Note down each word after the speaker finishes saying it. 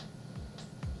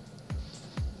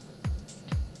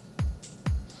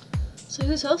So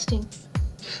who's hosting?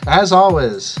 As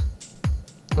always.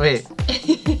 Wait.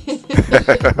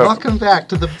 Welcome back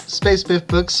to the Space Biff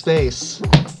Book Space.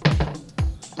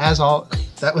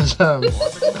 That was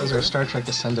our Star Trek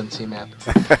Ascendancy map.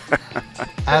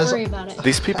 Don't worry about it.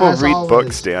 These people read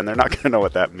books, Dan. They're not going to know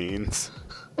what that means.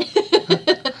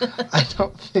 I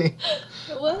don't think.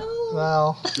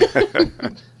 Well.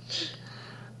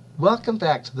 Welcome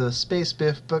back to the Space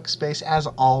Biff Book Space. As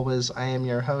always, I am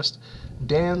your host,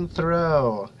 Dan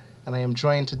Thoreau, and I am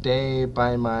joined today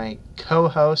by my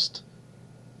co-host,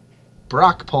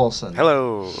 Brock Polson.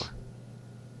 Hello.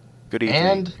 Good evening.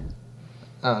 And,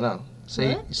 oh no,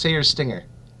 say your stinger.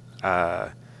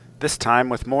 This time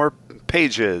with more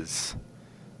pages.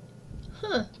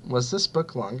 Huh. Was this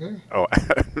book longer? Oh,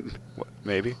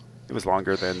 maybe. It was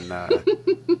longer than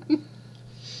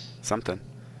something.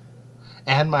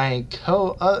 And my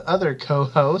other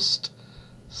co-host,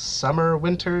 Summer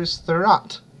Winters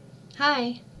Thurrott.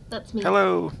 Hi, that's me.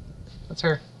 Hello. That's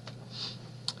her.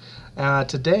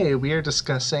 Today we are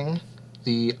discussing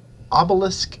the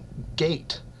Obelisk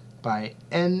Gate by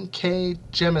N.K.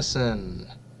 Jemisin.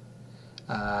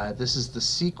 This is the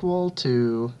sequel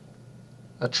to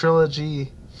a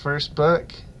trilogy first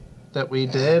book that we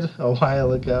did a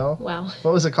while ago. Wow.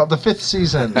 What was it called? The 5th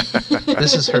season.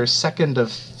 This is her second of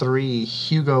 3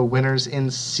 Hugo winners in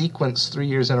sequence 3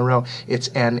 years in a row. It's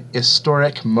an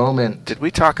historic moment. Did we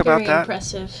talk about Very that?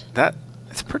 Impressive.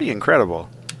 It's pretty incredible.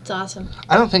 It's awesome.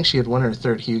 I don't think she had won her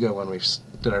 3rd Hugo when we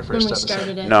did our first episode.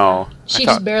 Started it. No. She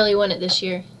just barely won it this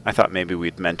year. I thought maybe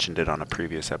we'd mentioned it on a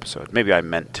previous episode. Maybe I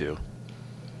meant to.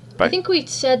 But I think we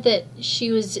said that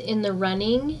she was in the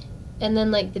running, and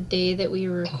then like the day that we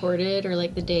recorded, or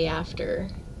like the day after,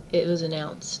 it was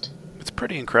announced. it's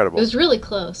pretty incredible. It was really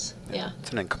close. Yeah.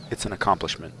 It's an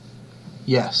accomplishment.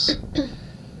 Yes.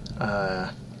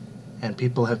 And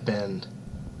people have been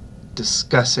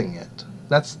discussing it.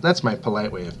 That's my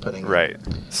polite way of putting it. Right.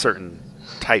 Certain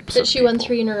types That of she people. won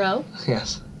 3 in a row?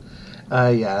 Yes.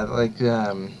 Yeah, like,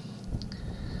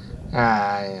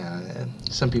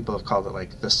 some people have called it,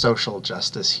 like, the social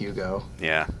justice Hugo.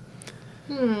 Yeah.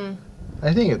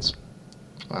 I think it's,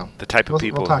 well... The type of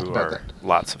people talk who about are that.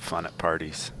 lots of fun at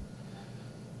parties.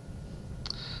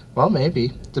 Well,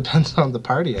 maybe. Depends on the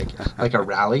party. Like a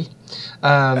rally.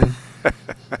 I'm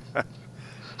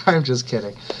just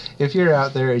kidding. If you're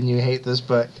out there and you hate this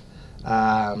book,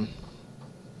 there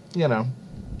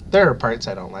are parts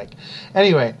I don't like.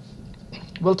 Anyway,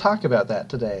 we'll talk about that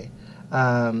today.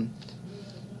 Why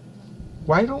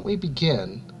don't we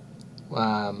begin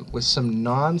with some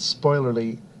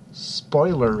non-spoilery,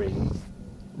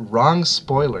 wrong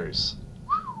spoilers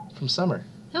from Summer.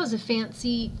 That was a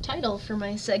fancy title for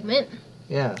my segment.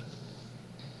 Yeah.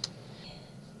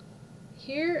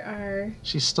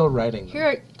 She's still writing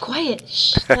them. Quiet.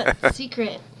 Shh, that's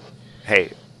secret.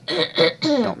 Hey,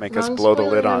 don't make us Wrong blow the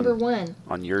spoiler lid number 1.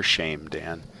 on your shame,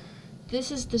 Dan.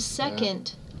 This is the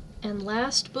second and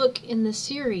last book in the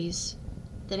series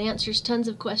that answers tons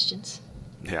of questions.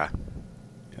 Yeah,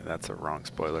 that's a wrong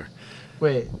spoiler.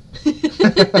 Wait.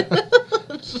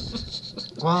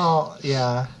 Well,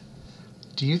 yeah.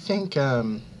 Do you think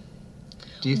we're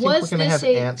going to have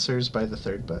answers by the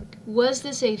 3rd book? Was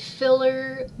this a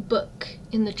filler book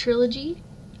in the trilogy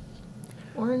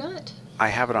or not? I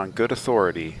have it on good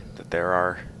authority that there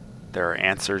are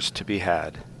answers to be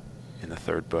had in the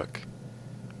 3rd book.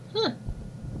 Huh.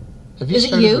 Have you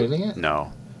started reading it?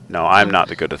 No, I'm not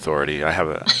the good authority. I have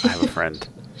a friend,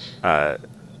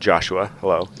 Joshua.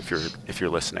 Hello, if you're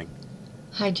listening.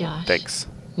 Hi, Josh. Thanks.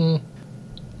 And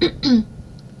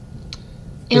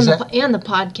the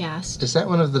podcast. Is that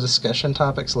one of the discussion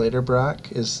topics later, Brock?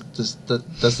 Does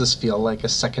this feel like a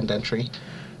second entry?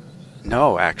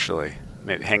 No, actually.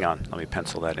 Maybe, hang on. Let me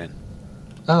pencil that in.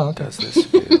 Oh, okay. Does this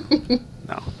feel...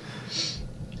 No.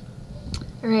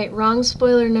 All right, wrong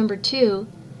spoiler number 2.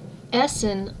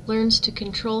 Essen learns to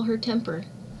control her temper.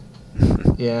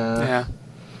 Yeah.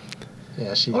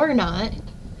 Yeah, she... Or not.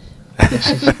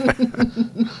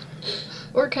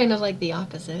 Or kind of like the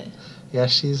opposite. Yeah,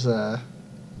 she's a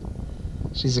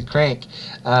crank.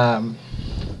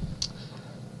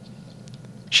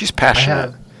 She's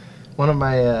passionate. One of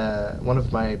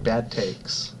my bad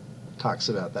takes talks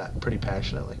about that pretty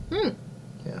passionately.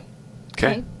 Yeah.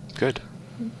 Okay. Good.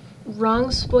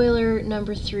 Wrong spoiler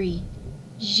number 3.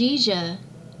 Zizia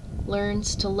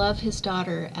learns to love his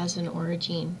daughter as an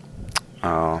origin.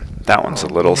 Oh, that one's a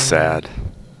little sad.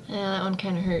 Yeah, that one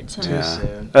kind of hurts, huh? Too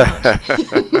soon.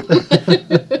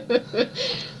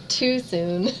 Too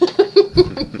soon.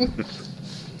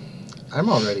 I'm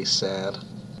already sad.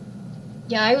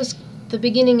 Yeah, the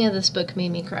beginning of this book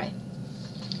made me cry.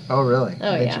 Oh, really?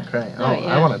 Oh, Made yeah. you cry. Oh, I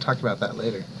yeah. want to talk about that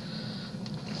later.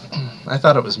 I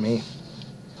thought it was me.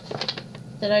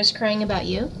 That I was crying about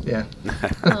you? Yeah.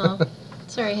 Oh,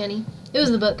 sorry, honey. It was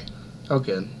the book. Oh,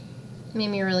 good. It made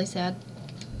me really sad.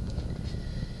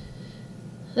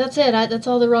 That's it. That's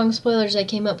all the wrong spoilers I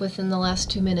came up with in the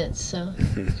last 2 minutes. So,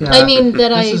 Yeah, I mean that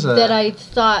this I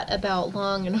thought about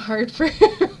long and hard for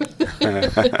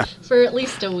for at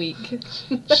least a week.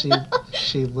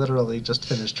 she literally just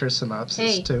finished her synopsis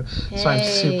Hey. too, so I'm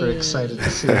super Hey. excited to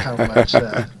see how much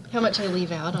How much I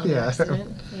leave out on Yeah.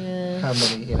 accident. Yeah. how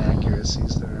many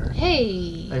inaccuracies there are.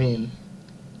 Hey. I mean,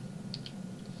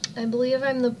 I believe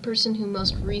I'm the person who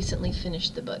most recently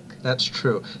finished the book. that's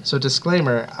true. So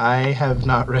disclaimer: I have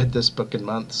not read this book in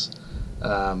months.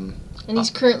 And he's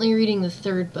currently reading the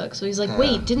third book, so he's like, Yeah.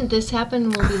 "Wait, didn't this happen?"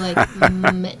 And we'll be like,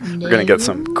 no. We're gonna get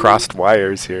some crossed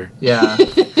wires here. Yeah,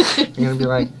 I'm gonna be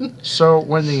like, so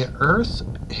when the Earth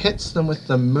hits them with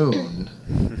the moon.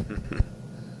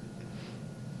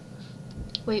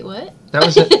 Wait, what? That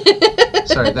was it.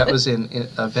 Sorry, that was in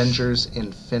Avengers: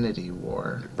 Infinity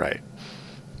War. Right.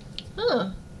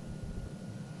 Oh,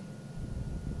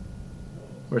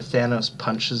 Where Thanos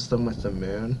punches them with the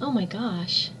moon. oh my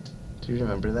gosh. Do you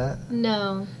remember that?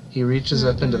 No. He reaches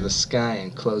up into Mm-mm. the sky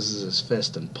and closes his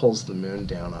fist and pulls the moon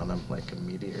down on him like a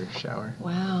meteor shower.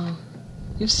 Wow.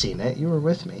 You've seen it. You were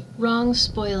with me. Wrong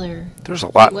spoiler. There's a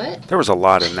lot. What? There was a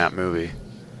lot in that movie.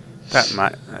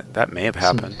 That may have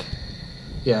happened.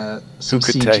 Yeah, some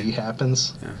could CG tell?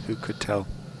 happens. Yeah, who could tell?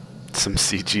 Some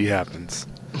CG happens.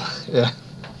 Yeah.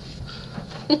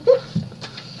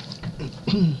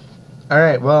 All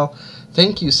right. Well,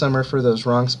 thank you, Summer, for those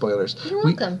wrong spoilers. You're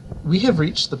welcome. We have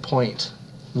reached the point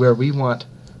where we want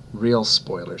real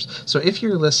spoilers. So if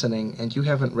you're listening and you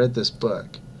haven't read this book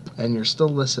and you're still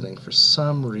listening for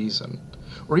some reason,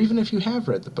 or even if you have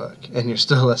read the book and you're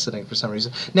still listening for some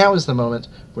reason, now is the moment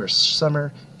where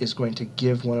Summer is going to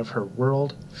give one of her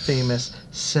world-famous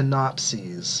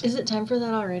synopses. Is it time for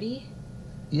that already?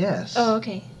 Yes. Oh,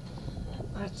 okay.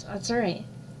 That's all right.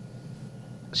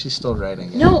 She's still writing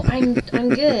it. No, I'm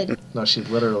good. No, she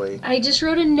literally... I just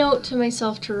wrote a note to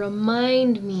myself to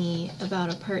remind me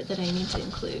about a part that I need to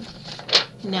include.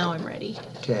 Now I'm ready.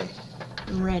 Okay.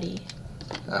 I'm ready.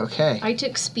 Okay. I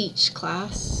took speech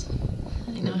class.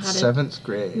 I know In how to 7th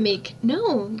grade.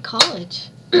 in college.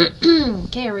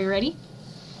 Okay, are we ready?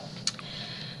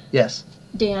 Yes.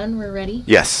 Dan, we're ready?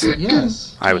 Yes.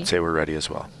 Yes. I would say we're ready as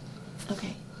well.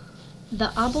 Okay.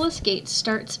 The Obelisk Gate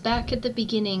starts back at the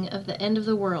beginning of the end of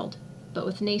the world, but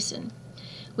with Nason.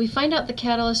 We find out the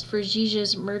catalyst for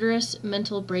Gija's murderous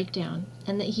mental breakdown,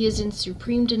 and that he is in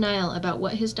supreme denial about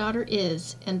what his daughter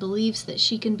is and believes that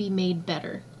she can be made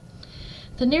better.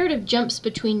 The narrative jumps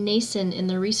between Nason in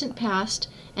the recent past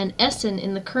and Essen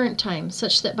in the current time,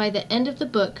 such that by the end of the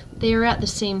book, they are at the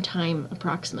same time,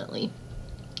 approximately.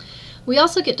 We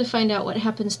also get to find out what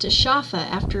happens to Shafa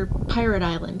after Pirate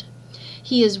Island.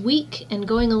 He is weak and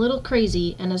going a little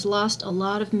crazy and has lost a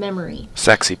lot of memory.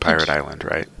 Sexy Pirate Island,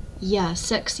 right? Yeah,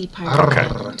 sexy Pirate Okay.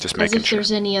 Island. Just As making if sure.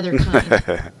 there's any other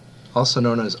kind. Also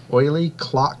known as Oily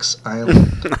Clocks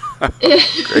Island.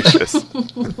 Gracious.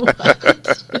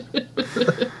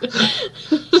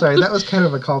 Sorry, that was kind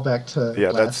of a callback to Yeah,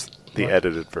 last that's the month.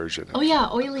 edited version. Oh yeah,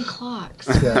 oily clocks.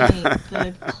 Yeah.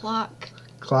 Right, the clock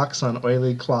Clocks on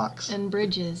Oily Clocks. and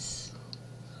bridges.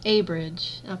 A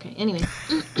bridge. Okay, anyway.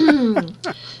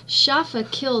 Shafa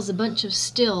kills a bunch of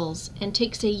stills and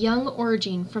takes a young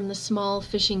Origin from the small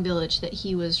fishing village that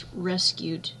he was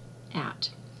rescued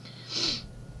at.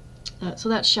 So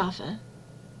that's Shafa.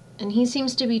 And he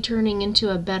seems to be turning into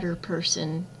a better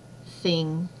person,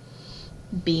 thing,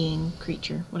 being,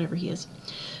 creature, whatever he is.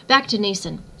 Back to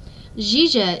Nason.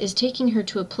 Jija is taking her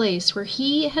to a place where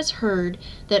he has heard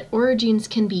that Origins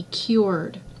can be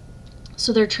cured.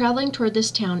 So they're traveling toward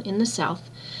this town in the south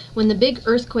when the big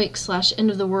earthquake / end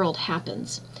of the world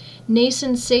happens.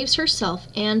 Nason saves herself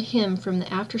and him from the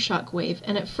aftershock wave,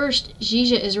 and at first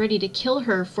Jija is ready to kill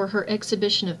her for her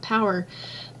exhibition of power,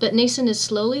 but Nason is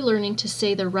slowly learning to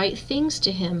say the right things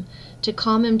to him to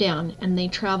calm him down, and they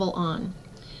travel on.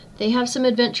 They have some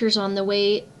adventures on the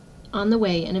way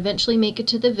and eventually make it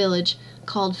to the village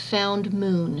called Found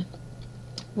Moon,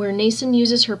 where Nason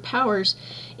uses her powers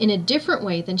in a different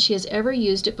way than she has ever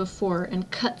used it before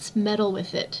and cuts metal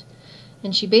with it.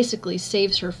 And she basically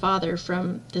saves her father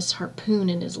from this harpoon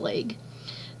in his leg.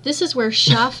 This is where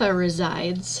Shafa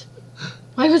resides.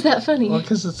 Why was that funny? Well,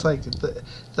 because it's like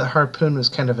the harpoon was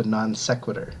kind of a non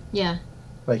sequitur. Yeah.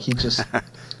 Like he just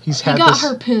He's He had got this,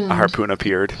 harpooned A harpoon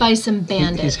appeared. by some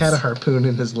bandits. He's had a harpoon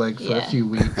in his leg for a Yeah. few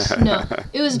weeks. No,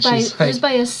 it was And by she's it was like,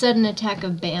 by a sudden attack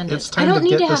of bandits. "It's time I don't to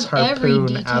need get to this have every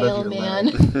harpoon out of detail,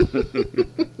 your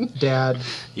man. Dad,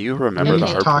 You we remember need the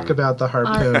to harpoon. talk about the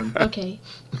harpoon. Okay.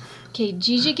 Okay,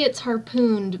 Gigi gets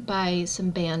harpooned by some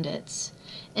bandits.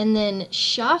 And then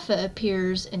Shafa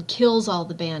appears and kills all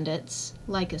the bandits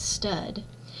like a stud.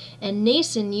 And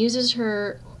Nason uses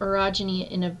her orogeny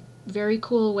in a very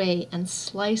cool way and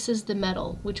slices the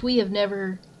metal, which we have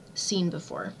never seen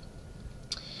before.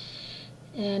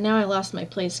 And now I lost my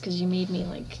place because you made me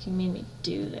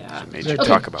do that. It made you Okay,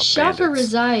 talk about Shafa bandits.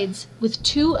 resides with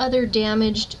 2 other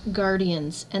damaged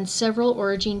guardians and several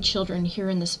origin children here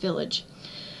in this village.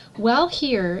 While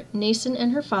here, Nason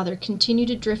and her father continue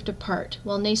to drift apart,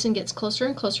 while Nason gets closer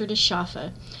and closer to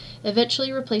Shafa,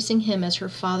 eventually replacing him as her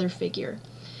father figure.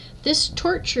 This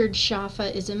tortured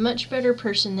Shafa is a much better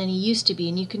person than he used to be,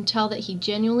 and you can tell that he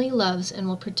genuinely loves and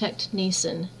will protect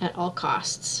Nason at all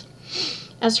costs.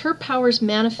 As her powers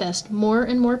manifest more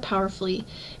and more powerfully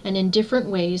and in different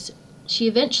ways, she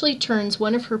eventually turns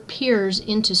one of her peers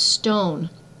into stone,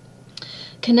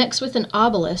 connects with an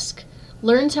obelisk,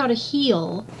 learns how to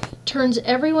heal, turns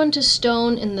everyone to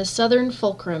stone in the southern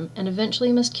fulcrum, and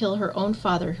eventually must kill her own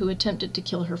father, who attempted to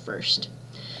kill her first.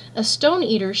 A stone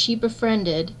eater she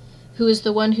befriended, who is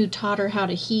the one who taught her how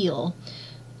to heal,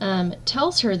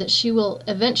 tells her that she will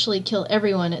eventually kill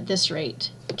everyone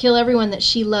that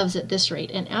she loves at this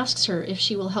rate, and asks her if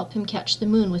she will help him catch the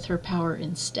moon with her power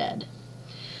instead.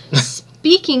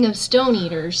 Speaking of stone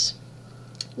eaters,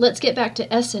 let's get back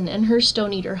to Essen and her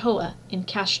stone eater Hoa in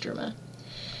Castroma.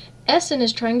 Essen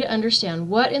is trying to understand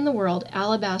what in the world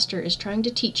Alabaster is trying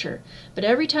to teach her, but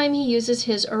every time he uses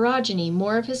his orogeny,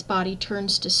 more of his body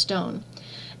turns to stone.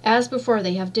 As before,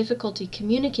 they have difficulty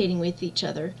communicating with each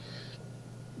other,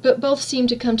 but both seem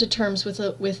to come to terms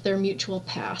with their mutual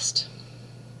past.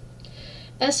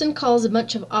 Essen calls a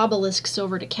bunch of obelisks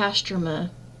over to Castroma,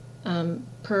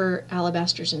 per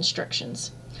Alabaster's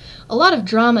instructions. A lot of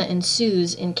drama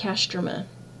ensues in Castroma,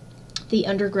 the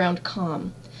underground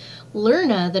calm.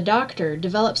 Lerna, the doctor,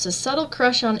 develops a subtle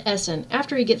crush on Essen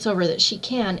after he gets over that she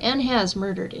can and has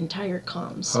murdered entire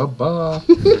comms. Hubba.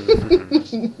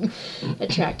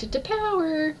 Attracted to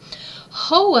power.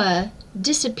 Hoa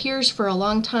disappears for a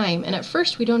long time, and at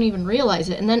first we don't even realize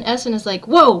it, and then Essen is like,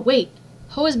 whoa, wait,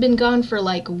 Hoa's been gone for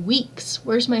like weeks.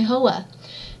 Where's my Hoa?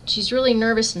 She's really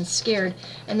nervous and scared.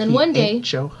 And then one day...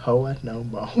 Ain't your Hoa no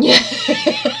more. Yeah.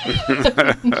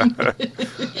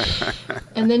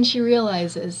 And then she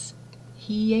realizes,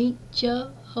 he ain't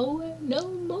your Hoa no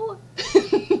more.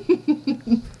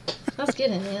 That's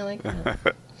good, man. I like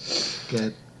that.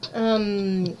 Good.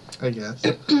 I guess.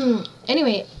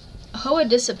 Anyway, Hoa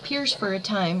disappears for a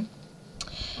time,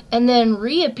 and then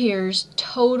reappears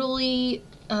totally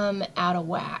out of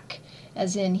whack.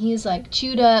 As in, he's like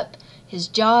chewed up, his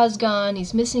jaw's gone,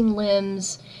 he's missing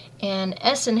limbs, and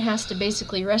Essen has to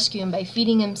basically rescue him by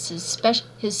feeding him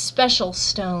his special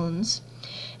stones.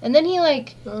 And then he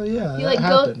Oh yeah, he that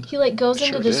happened. goes Sure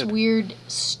into this did. weird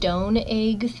stone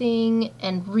egg thing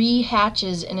and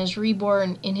rehatches and is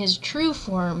reborn in his true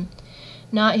form,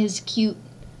 not his cute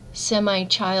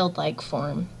semi-childlike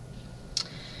form.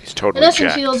 He's totally And Essen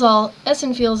jacked.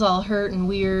 feels all hurt and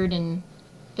weird,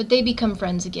 but they become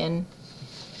friends again.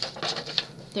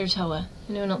 There's Hoa.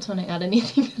 Anyone else want to add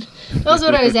anything? That was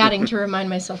what I was adding to remind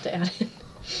myself to add it.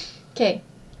 Okay.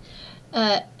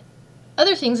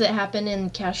 Other things that happen in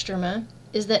Castroma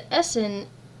is that Essen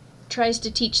tries to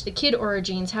teach the kid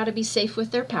Origines how to be safe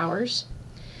with their powers,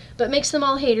 but makes them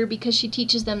all hate her because she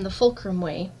teaches them the fulcrum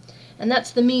way. And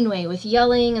that's the mean way, with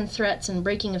yelling and threats and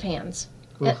breaking of hands.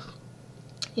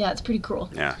 Yeah, it's pretty cruel.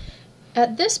 Yeah.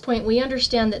 At this point, we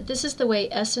understand that this is the way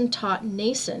Essen taught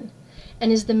Nason,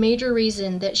 and is the major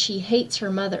reason that she hates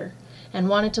her mother and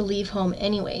wanted to leave home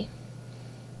anyway.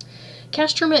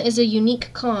 Castroma is a unique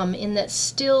calm in that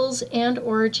stills and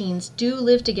origines do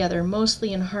live together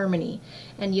mostly in harmony,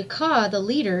 and Yaka, the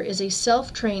leader, is a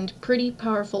self-trained, pretty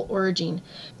powerful origin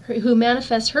who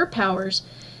manifests her powers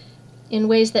in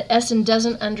ways that Essen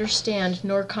doesn't understand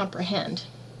nor comprehend.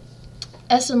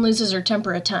 Essen loses her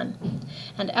temper a ton,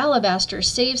 and Alabaster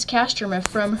saves Castroma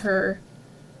from her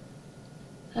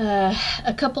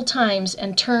a couple times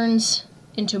and turns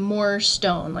into more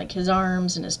stone, like his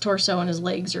arms and his torso and his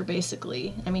legs are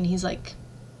basically, he's like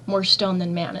more stone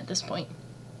than man at this point.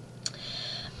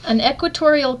 An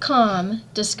equatorial calm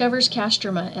discovers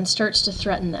Castroma and starts to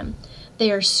threaten them. They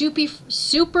are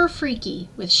super freaky,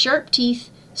 with sharp teeth,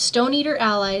 stone eater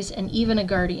allies, and even a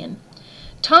guardian.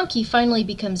 Tonki finally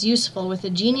becomes useful with a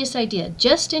genius idea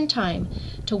just in time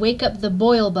to wake up the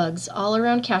boil bugs all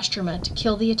around Castroma to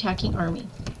kill the attacking army,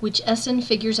 which Essen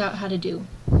figures out how to do.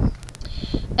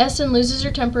 Essen loses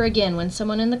her temper again when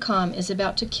someone in the comm is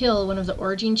about to kill one of the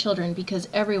Origine children because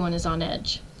everyone is on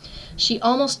edge. She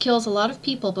almost kills a lot of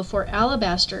people before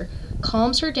Alabaster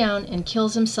calms her down and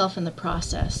kills himself in the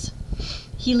process.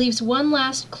 He leaves one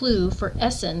last clue for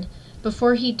Essen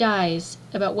before he dies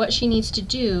about what she needs to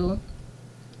do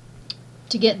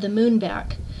to get the moon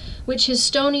back, which his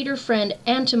Stone Eater friend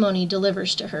Antimony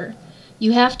delivers to her.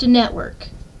 You have to network,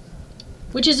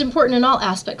 which is important in all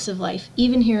aspects of life,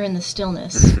 even here in the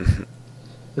stillness.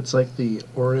 It's like the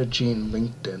Origin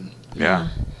LinkedIn. Yeah.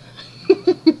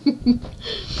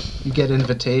 You get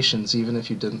invitations even if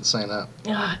you didn't sign up.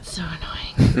 Ah, it's so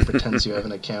annoying. It pretends you have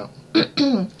an account.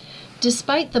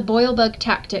 Despite the boil bug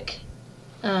tactic,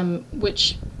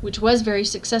 which was very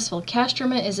successful,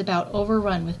 Castroma is about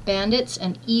overrun with bandits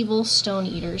and evil Stone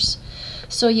Eaters.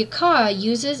 So Yakawa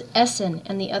uses Essen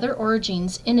and the other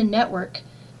Origines in a network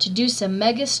to do some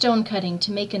mega stone cutting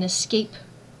to make an escape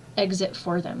exit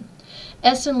for them.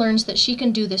 Essen learns that she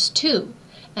can do this too,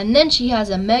 and then she has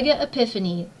a mega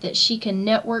epiphany that she can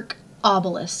network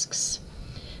obelisks.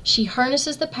 She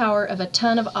harnesses the power of a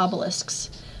ton of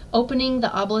obelisks, opening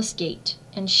the Obelisk Gate,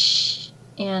 and shoves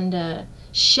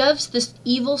the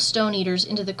evil Stone Eaters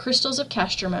into the crystals of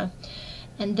Castroma,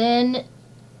 and then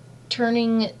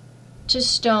turning to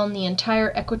stone the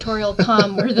entire equatorial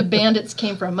comm where the bandits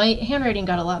came from. My handwriting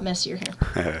got a lot messier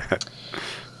here.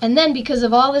 And then, because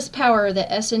of all this power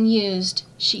that Essen used,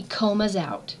 she comas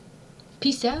out.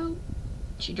 Peace out.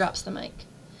 She drops the mic.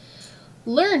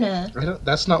 Lerna...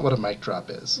 That's not what a mic drop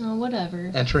is. Oh,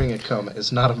 whatever. Entering a coma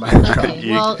is not a mic drop.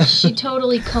 Okay, well, she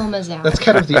totally comas out. That's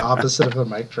kind of the opposite of a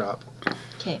mic drop.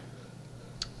 Okay.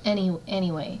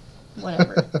 Anyway,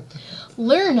 whatever.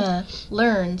 Lerna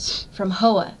learns from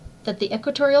Hoa that the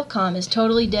equatorial comm is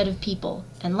totally dead of people,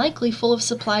 and likely full of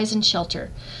supplies and shelter.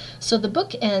 So the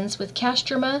book ends with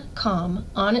Castroma comm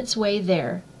on its way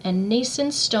there, and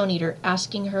Nason's Stone Eater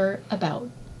asking her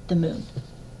about the moon.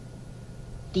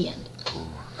 The end.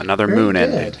 Another Very moon good.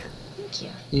 ending. Thank you.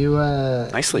 You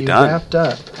Nicely you done. wrapped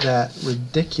up that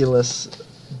ridiculous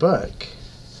book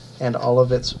and all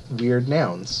of its weird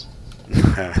nouns.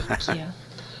 Thank you. Yeah,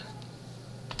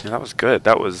 that was good.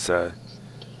 That was a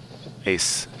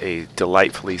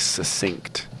delightfully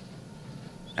succinct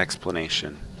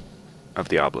explanation of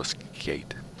the Obelisk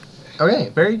Gate. Okay,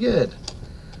 very good.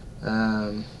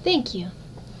 Thank you.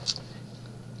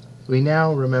 We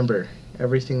now remember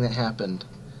everything that happened.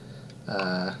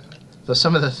 Though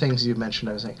some of the things you mentioned,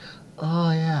 I was like,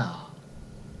 oh yeah.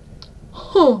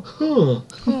 Oh.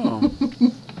 Oh.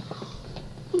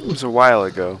 It was a while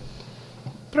ago,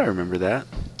 but I remember that.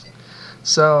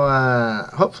 So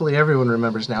hopefully everyone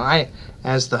remembers now.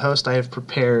 As the host, I have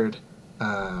prepared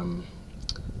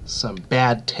some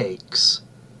bad takes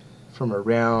from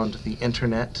around the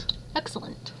internet.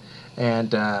 Excellent.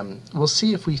 And we'll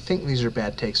see if we think these are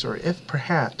bad takes or if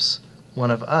perhaps one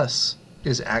of us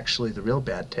is actually the real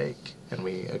bad take and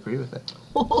we agree with it.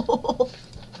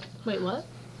 Wait, what?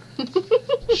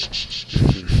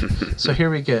 So here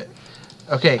we go.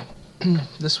 Okay,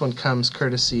 this one comes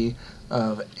courtesy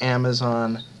of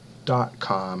Amazon.com.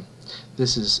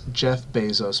 This is Jeff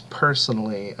Bezos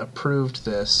personally approved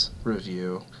this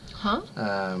review. Huh?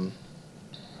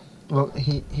 Well,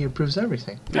 he approves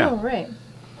everything. Yeah. Oh, right.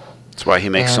 That's why he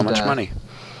makes so And, much money.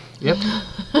 Yep.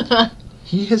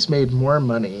 He has made more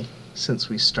money since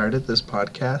we started this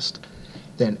podcast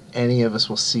than any of us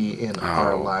will see in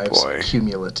our lives boy.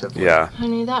 cumulatively. Yeah,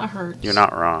 Honey, that hurts. you're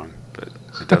not wrong, but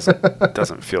it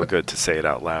doesn't feel good to say it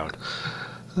out loud.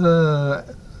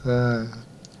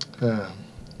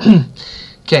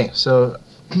 Okay, so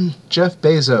Jeff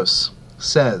Bezos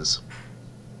says,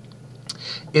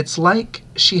 it's like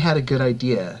she had a good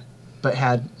idea, but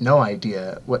had no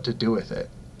idea what to do with it.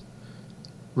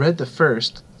 Read the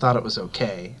first, thought it was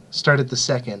okay, started the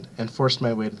second, and forced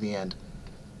my way to the end.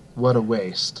 What a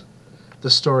waste. The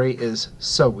story is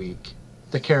so weak.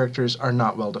 The characters are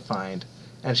not well defined,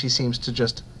 and she seems to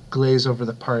just glaze over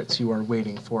the parts you are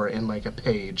waiting for in like a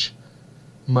page.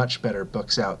 Much better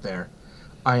books out there.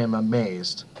 I am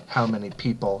amazed how many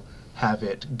people have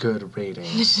it good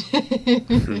ratings.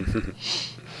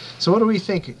 So what do we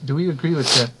think? Do we agree with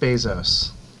Jeff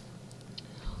Bezos?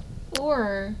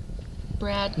 Or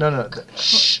Brad. No.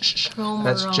 Shh.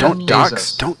 That's Jeff Don't dox.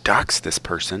 Bezos. Don't dox this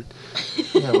person.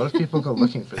 Yeah, what if people go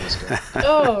looking for this guy?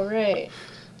 Oh, right.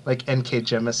 Like NK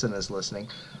Jemisin is listening.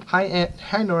 Hi,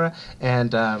 Nora.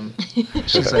 And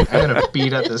she's like, I'm going to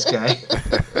beat up this guy.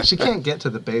 She can't get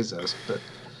to the Bezos, but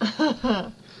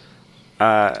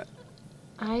I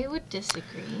would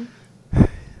disagree.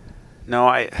 No,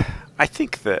 I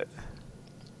think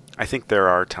there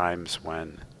are times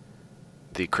when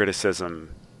the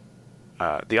criticism,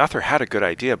 the author had a good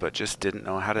idea but just didn't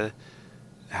know how to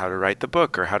write the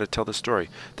book or how to tell the story.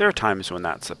 There are times when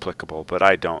that's applicable, but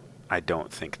I don't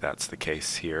think that's the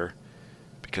case here,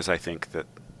 because I think that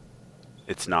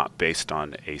it's not based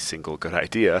on a single good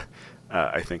idea.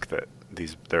 I think that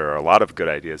there are a lot of good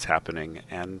ideas happening,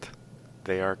 and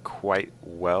they are quite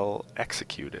well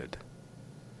executed.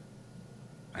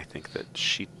 I think that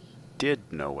she did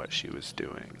know what she was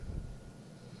doing.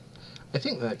 I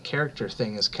think the character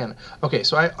thing is kind of... Okay,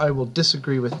 so I will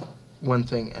disagree with one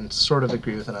thing and sort of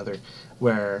agree with another,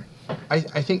 where I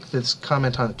think this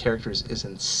comment on the characters is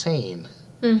insane.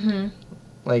 Mm-hmm.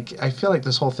 Like, I feel like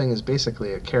this whole thing is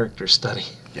basically a character study.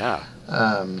 Yeah.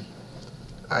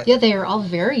 Yeah, they are all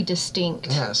very distinct.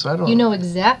 Yeah, so I don't... You know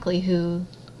exactly who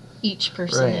each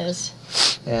person Right. is.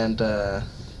 And,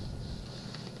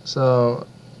 so,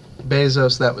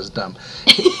 Bezos, that was dumb.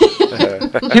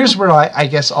 Here's where I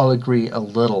guess I'll agree a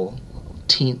little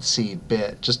teensy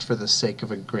bit, just for the sake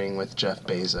of agreeing with Jeff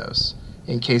Bezos.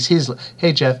 In case he's...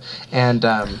 Hey, Jeff. And,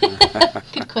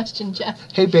 Good question, Jeff.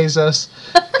 hey, Bezos.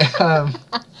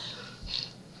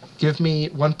 Give me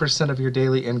 1% of your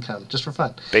daily income, just for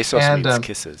fun. Bezos means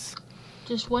kisses.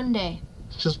 Just one day.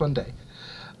 Just one day.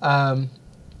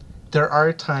 There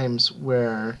are times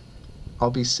where I'll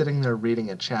be sitting there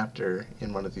reading a chapter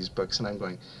in one of these books, and I'm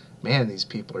going, man, these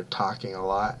people are talking a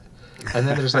lot. And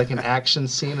then there's like an action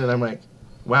scene, and I'm like,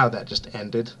 wow, that just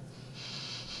ended.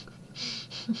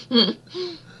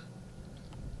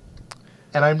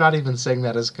 And I'm not even saying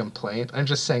that as a complaint. I'm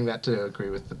just saying that to agree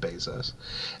with the Bezos.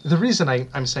 The reason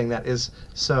I'm saying that is,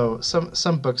 so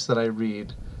some books that I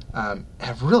read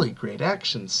have really great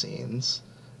action scenes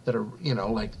that are,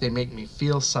 like they make me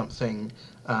feel something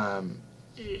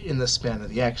in the span of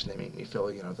the action. They make me feel,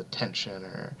 the tension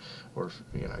or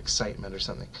excitement or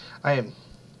something. I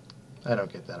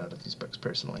don't get that out of these books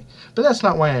personally. But that's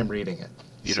not why I'm reading it.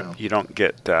 You don't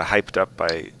get hyped up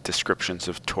by descriptions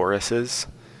of toruses?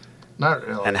 Not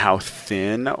really. And how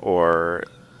thin or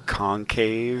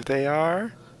concave they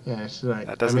are? Yeah, it's like,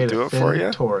 that doesn't do it for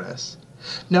you? Taurus.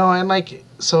 No, and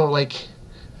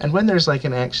and when there's like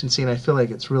an action scene, I feel like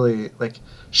it's really like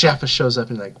Shaffa shows up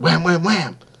and like wham, wham,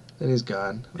 wham, then he's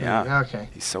gone. Yeah. Like, okay.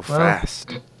 He's so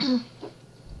fast.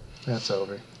 That's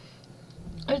over.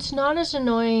 It's not as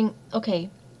annoying.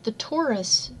 Okay, the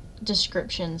Taurus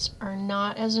descriptions are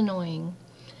not as annoying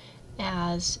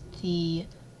as the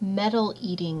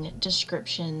metal-eating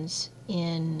descriptions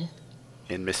in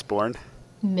Mistborn?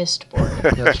 Mistborn.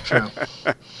 That's true.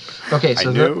 Okay, so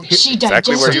I knew She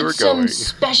exactly where you digested were some going.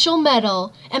 special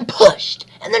metal and pushed,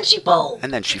 and then she bowled.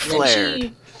 And then she and flared. then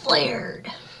she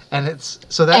flared. and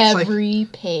that's like Every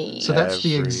page. so that's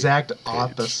the Every exact page.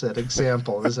 opposite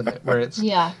example, isn't it? Where it's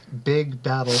Yeah. big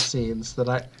battle scenes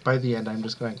that by the end I'm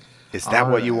just going, Is that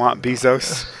what you Alright. want,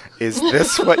 Bezos? Is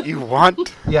this what you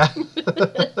want? yeah.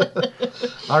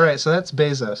 All right, so that's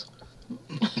Bezos.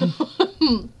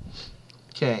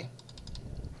 Okay.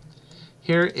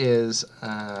 Here's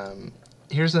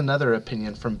another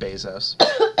opinion from Bezos.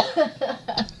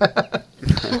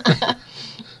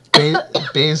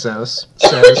 Bezos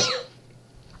says,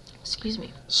 Excuse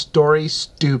me. story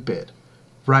stupid,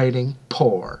 writing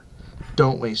poor,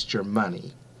 don't waste your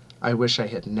money. I wish I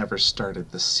had never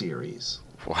started the series.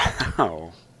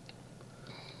 Wow.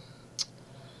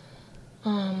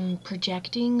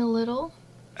 Projecting a little.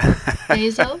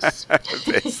 Bezos.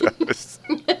 Bezos.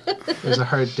 It was a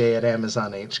hard day at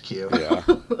Amazon HQ. Yeah.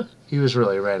 He was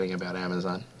really writing about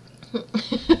Amazon.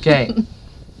 Okay.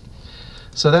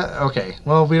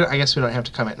 Well, I guess we don't have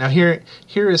to comment. Now here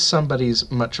is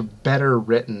somebody's much better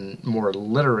written, more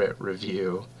literate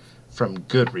review from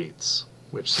Goodreads,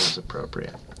 which seems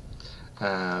appropriate.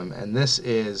 And this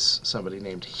is somebody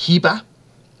named Heba.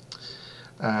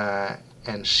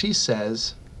 And she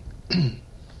says,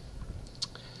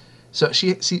 so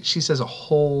she says a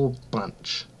whole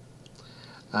bunch.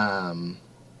 And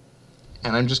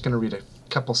I'm just going to read a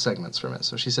couple segments from it.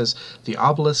 So she says, the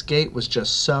Obelisk Gate was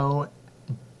just so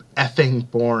effing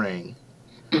boring.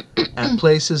 At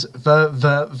places,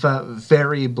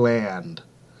 very bland.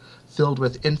 Filled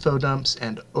with info dumps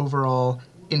and overall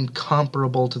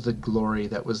incomparable to the glory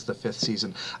that was the 5th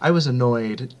season. I was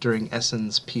annoyed during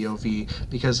Essen's POV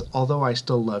because although I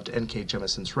still loved N.K.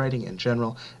 Jemisin's writing in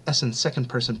general, Essen's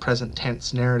second-person present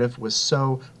tense narrative was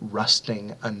so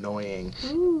rusting, annoying,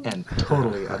 and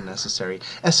totally unnecessary.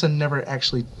 Essen never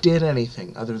actually did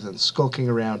anything other than skulking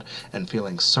around and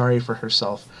feeling sorry for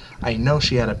herself. I know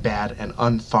she had a bad and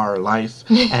unfar life,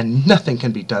 and nothing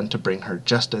can be done to bring her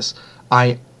justice.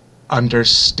 I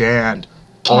understand.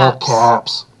 All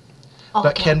caps.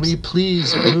 But can we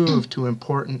please move to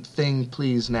important thing,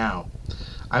 please, now?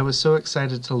 I was so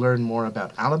excited to learn more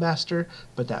about Alabaster,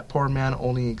 but that poor man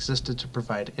only existed to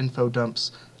provide info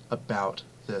dumps about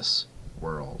this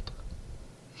world.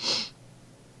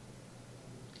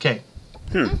 Okay.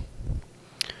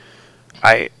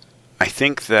 I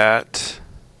think that...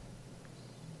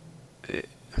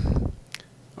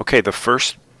 Okay, the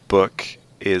first book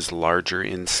is larger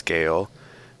in scale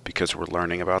because we're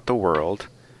learning about the world,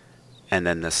 and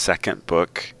then the second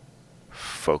book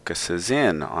focuses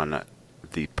in on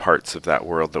the parts of that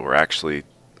world that we're actually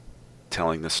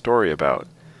telling the story about.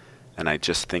 And I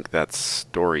just think that's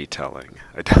storytelling.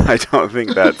 I don't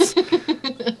think that's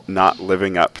not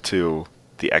living up to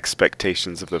the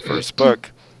expectations of the first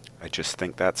book. I just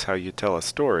think that's how you tell a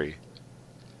story.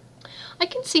 I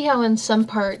can see how in some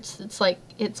parts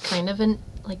it's kind of an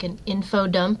info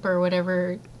dump or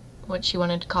whatever, what she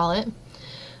wanted to call it.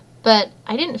 But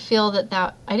I didn't feel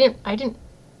I didn't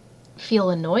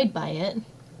feel annoyed by it.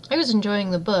 I was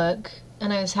enjoying the book,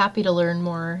 and I was happy to learn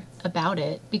more about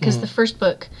it because the first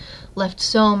book left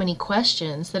so many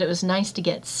questions that it was nice to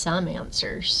get some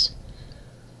answers.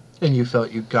 And you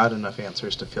felt you got enough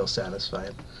answers to feel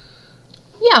satisfied?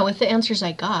 Yeah, with the answers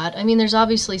I got. I mean, there's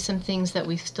obviously some things that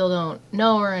we still don't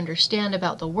know or understand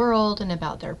about the world and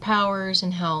about their powers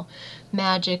and how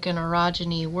magic and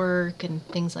orogeny work and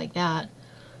things like that.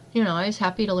 You know, I was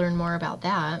happy to learn more about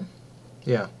that.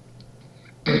 Yeah.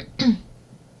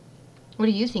 What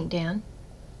do you think, Dan?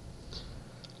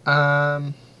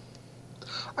 I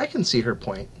can see her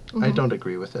point. I don't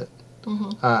agree with it.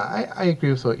 I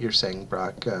agree with what you're saying,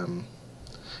 Brock.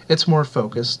 It's more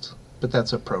focused, but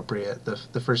that's appropriate.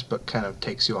 The first book kind of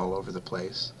takes you all over the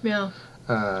place. Yeah.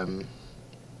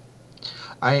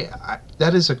 I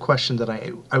that is a question that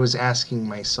I was asking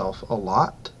myself a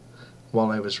lot while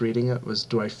I was reading it, was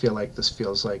do I feel like this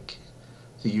feels like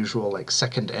the usual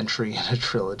second entry in a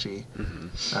trilogy?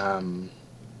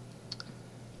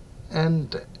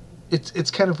 And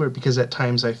it's kind of weird because at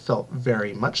times I felt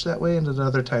very much that way, and at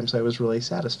other times I was really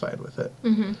satisfied with it.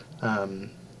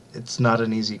 It's not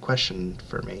an easy question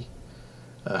for me.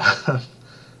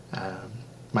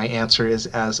 My answer is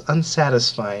as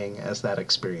unsatisfying as that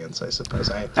experience, I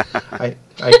suppose.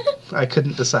 I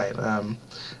couldn't decide.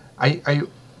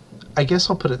 I guess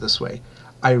I'll put it this way.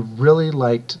 I really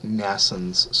liked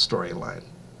Nassen's storyline.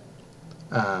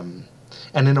 And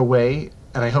in a way,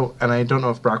 and I don't know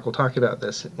if Brock will talk about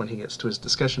this when he gets to his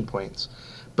discussion points,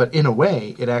 but in a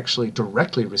way, it actually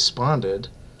directly responded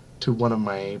to one of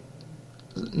my,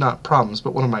 not problems,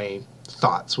 but one of my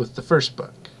thoughts with the first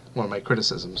book, one of my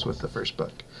criticisms with the first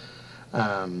book,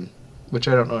 which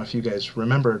I don't know if you guys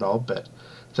remember at all, but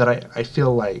that I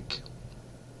feel like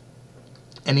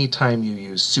anytime you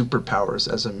use superpowers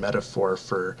as a metaphor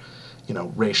for,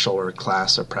 racial or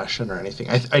class oppression or anything,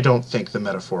 I don't think the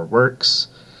metaphor works,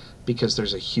 because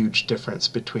there's a huge difference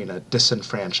between a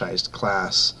disenfranchised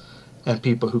class and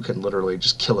people who can literally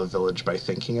just kill a village by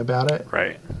thinking about it.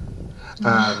 Right.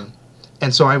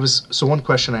 And so one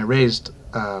question I raised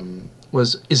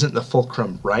was, isn't the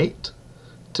fulcrum right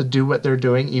to do what they're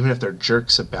doing, even if they're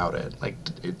jerks about it?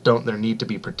 Don't there need to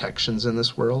be protections in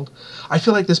this world? I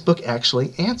feel like this book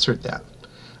actually answered that.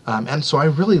 And so I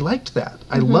really liked that.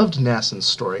 I loved Nassen's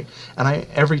story. And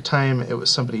every time it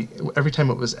was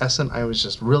Essen, I was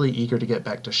just really eager to get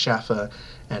back to Shaffa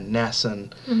and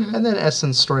Nassen. And then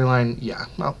Essen's storyline, yeah,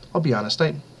 I'll be honest,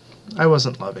 I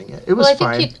wasn't loving it. It was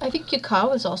fine. I think Yuka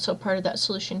was also part of that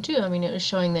solution, too. I mean, it was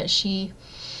showing that she,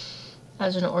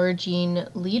 as an origin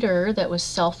leader that was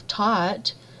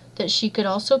self-taught, that she could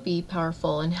also be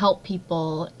powerful and help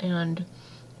people and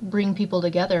bring people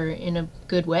together in a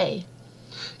good way.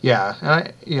 Yeah,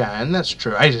 and that's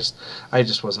true. I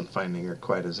just wasn't finding her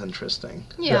quite as interesting.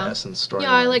 Yeah, the Essen story.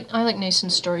 Yeah, I like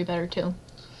Nason's story better too.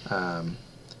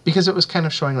 Because it was kind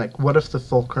of showing what if the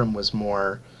fulcrum was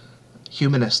more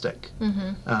humanistic,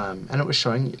 and it was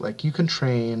showing you can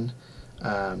train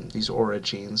these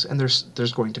origins, and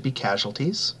there's going to be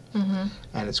casualties,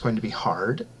 and it's going to be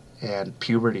hard, and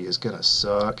puberty is gonna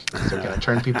suck because they're gonna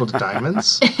turn people to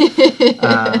diamonds.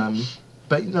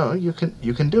 but no, you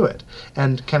can do it.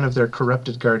 And kind of their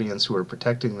corrupted guardians who were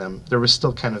protecting them, there was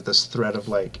still kind of this threat of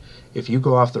like, if you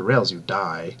go off the rails, you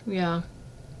die. Yeah.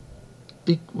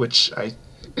 Which I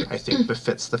think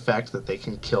befits the fact that they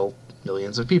can kill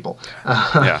millions of people.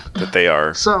 Yeah, that they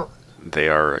are. So they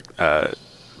are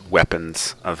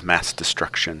weapons of mass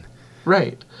destruction.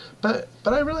 Right, but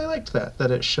I really liked that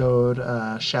it showed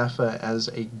Shafa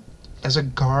as a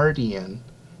guardian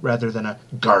rather than a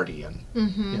guardian.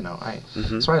 Mm-hmm. You know,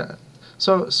 Mm-hmm.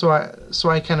 so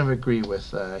I kind of agree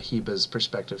with Heba's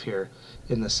perspective here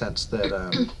in the sense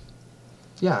that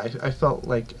yeah, I felt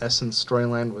like Essen's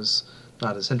storyline was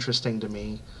not as interesting to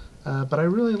me, but I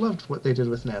really loved what they did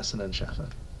with Nassan and Shafa,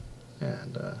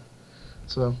 and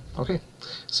so okay,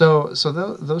 so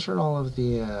those are all of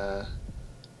the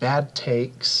bad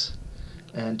takes,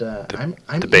 and I'm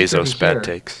the eager Bezos to bad hear.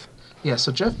 takes. Yeah,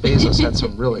 so Jeff Bezos had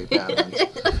some really bad ones.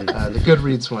 The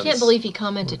Goodreads ones. Can't believe he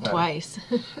commented were bad. twice.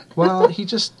 Well, he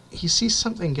sees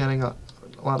something getting a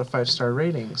lot of 5-star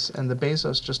ratings, and the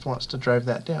Bezos just wants to drive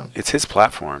that down. It's his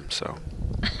platform, so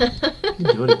He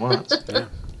can do what he wants. yeah.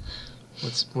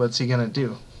 What's he gonna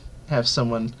do? Have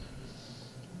someone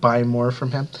buy more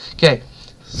from him? Okay,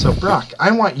 so Brock,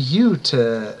 I want you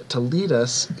to lead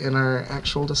us in our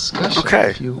actual discussion.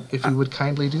 Okay. If you would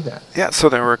kindly do that. Yeah, so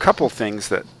there were a couple things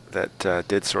that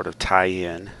did sort of tie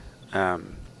in.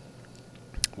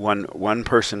 One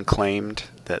person claimed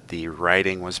that the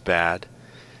writing was bad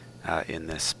in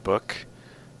this book.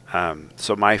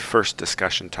 So my first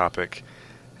discussion topic: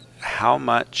 how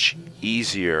much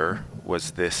easier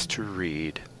was this to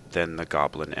read than The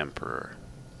Goblin Emperor?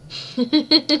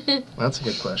 Well, that's a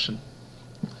good question.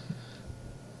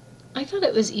 I thought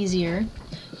it was easier.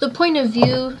 The point of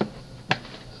view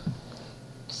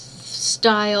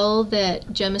style that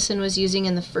Jemisin was using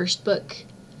in the first book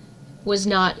was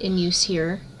not in use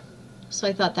here. So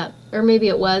I thought that, or maybe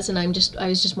it was, and I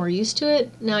was just more used to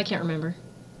it. Now I can't remember.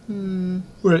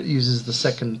 Where it uses the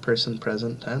second person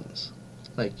present tense.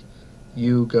 Like,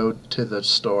 you go to the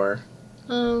store,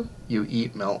 Oh, you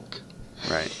eat milk.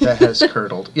 Right. That has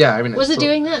curdled. Yeah, I mean... was it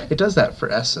doing that? It does that for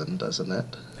Essen, doesn't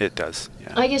it? It does,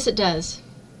 yeah. I guess it does.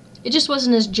 It just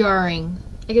wasn't as jarring.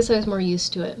 I guess I was more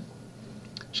used to it.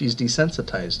 She's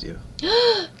desensitized you.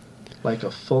 Like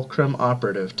a fulcrum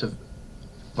operative to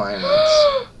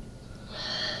violence.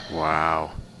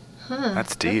 Wow. Huh.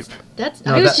 That's deep. That's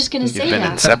No, I was that- just going to You've say been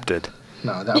that. incepted.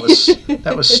 No,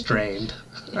 that was strained.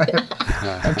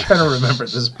 I'm trying to remember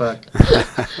this book.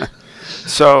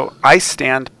 So I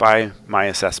stand by my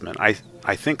assessment. I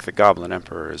think The Goblin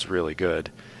Emperor is really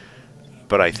good,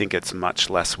 but I think it's much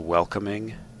less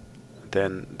welcoming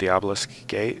than The Obelisk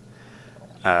Gate.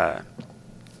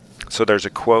 So there's a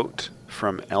quote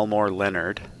from Elmore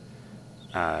Leonard,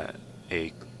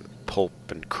 a pulp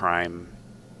and crime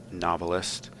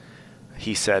novelist.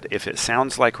 He said, "If it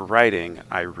sounds like writing,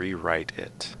 I rewrite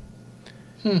it."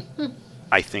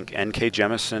 I think N.K.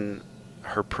 Jemisin,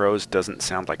 her prose doesn't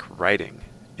sound like writing.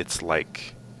 It's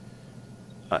like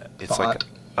Thought.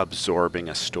 absorbing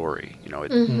a story. You know,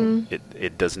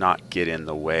 it does not get in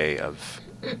the way of,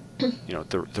 you know,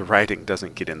 the writing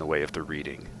doesn't get in the way of the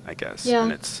reading, I guess. Yeah.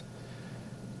 And it's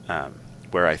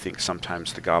where I think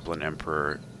sometimes The Goblin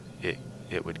Emperor,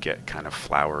 it would get kind of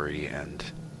flowery and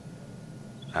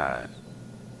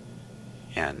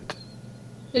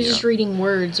It's just reading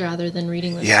words rather than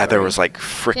reading the yeah, story. there was like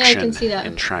friction can see that.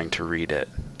 in trying to read it,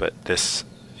 but this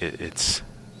it's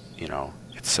you know,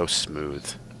 it's so smooth.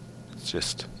 It's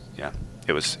just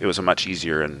it was a much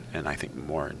easier and I think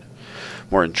more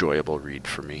enjoyable read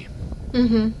for me.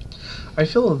 I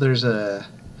feel there's a...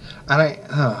 And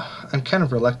I'm kind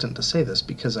of reluctant to say this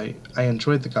because I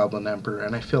enjoyed The Goblin Emperor,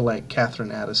 and I feel like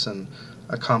Catherine Addison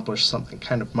accomplished something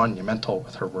kind of monumental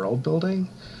with her world building.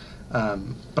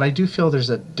 But I do feel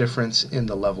there's a difference in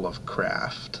the level of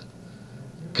craft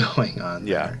going on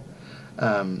Yeah.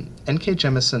 there. N.K.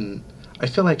 Jemisin, I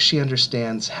feel like she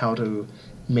understands how to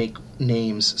make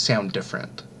names sound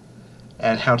different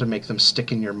and how to make them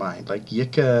stick in your mind. Like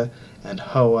Yika and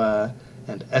Hoa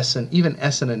and Essen, even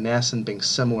Essen and Nassan being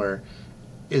similar,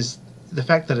 is the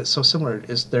fact that it's so similar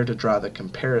is there to draw the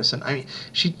comparison. I mean,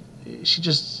 she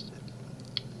just...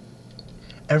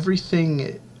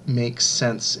 Everything makes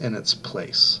sense in its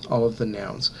place, all of the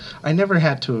nouns. I never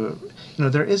had to...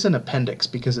 there is an appendix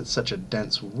because it's such a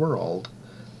dense world.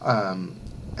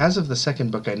 As of the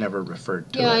second book, I never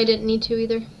referred to it. Yeah, I didn't need to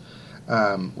either.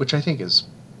 Which I think is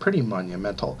pretty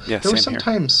monumental. Yeah, there were same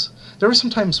some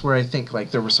times where I think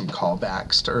like there were some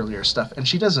callbacks to earlier stuff, and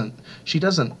she doesn't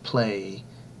play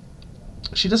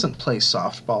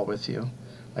softball with you.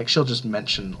 Like she'll just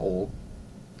mention old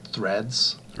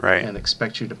threads Right. and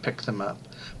expect you to pick them up.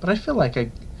 But I feel like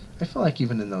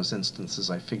even in those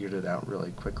instances I figured it out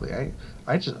really quickly.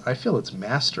 I feel it's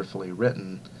masterfully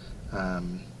written,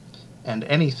 and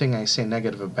anything I say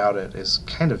negative about it is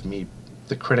kind of me,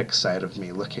 the critic side of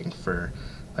me, looking for,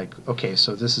 like, okay,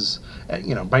 so this is,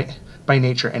 by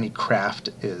nature any craft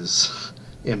is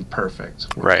imperfect.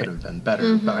 It Right. could have been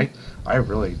better, but I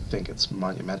really think it's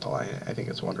monumental. I think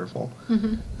it's wonderful.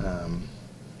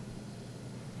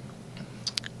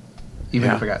 Even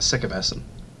Yeah. if I got sick of Essen.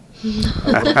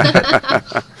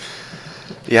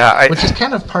 Yeah, Which is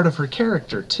kind of part of her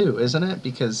character too, isn't it?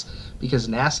 Because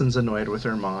Nassen's annoyed with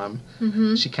her mom,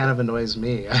 she kind of annoys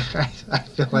me. I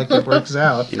feel like it works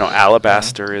out.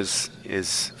 Alabaster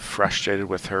is frustrated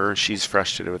with her. She's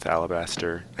frustrated with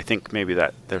Alabaster. I think maybe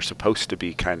that they're supposed to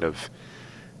be kind of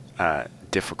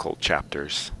difficult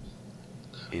chapters.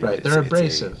 Right, they're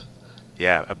abrasive.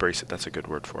 Abrasive. That's a good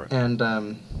word for it. And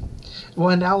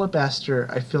in Alabaster,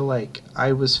 I feel like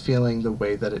I was feeling the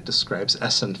way that it describes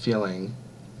Essen feeling,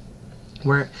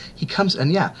 where he comes,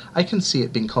 and I can see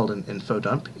it being called an info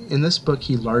dump. In this book,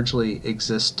 he largely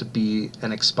exists to be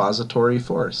an expository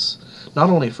force, not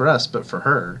only for us, but for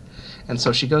her. And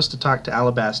so she goes to talk to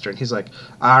Alabaster, and he's like,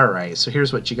 all right, so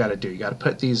here's what you got to do. You got to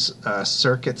put these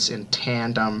circuits in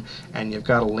tandem, and you've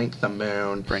got to link the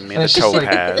moon. Bring me And the it's just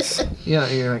topaz.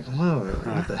 you're like, whoa,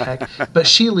 what the heck? But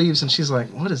she leaves, and she's like,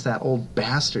 what is that old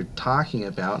bastard talking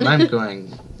about? And I'm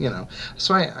going,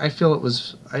 So I feel it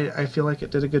was, I feel like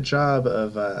it did a good job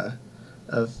of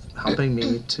helping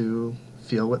me to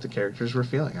feel what the characters were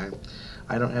feeling.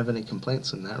 I don't have any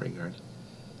complaints in that regard.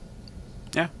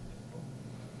 Yeah.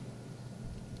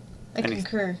 I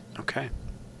concur. Okay.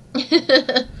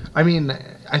 I mean,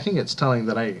 I think it's telling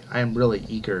that I am really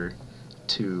eager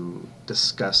to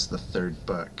discuss the third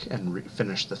book and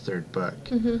finish the third book.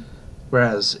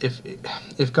 Whereas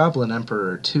if Goblin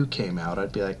Emperor 2 came out,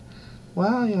 I'd be like,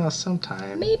 well,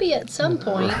 sometime. Maybe at some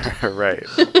point. Right.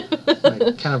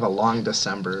 Like kind of a long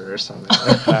December or something.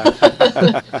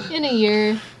 In a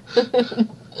year.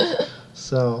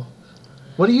 So,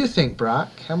 what do you think, Brock?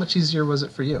 How much easier was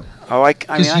it for you? Oh,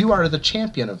 Because you are the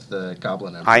champion of the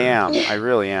Goblin Emperor. I am. I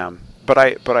really am. But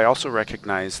I also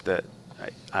recognize that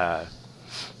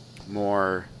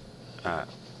more,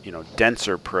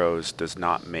 denser prose does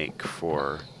not make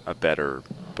for a better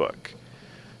book.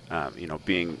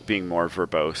 Being more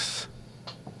verbose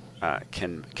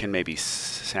can maybe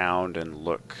sound and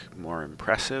look more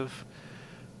impressive,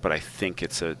 but I think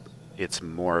it's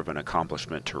more of an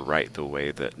accomplishment to write the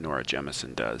way that Nora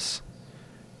Jemisin does,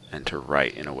 and to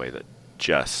write in a way that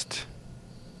just,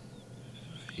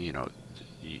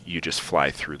 you just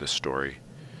fly through the story.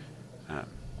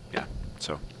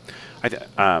 So I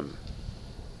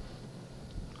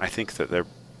think that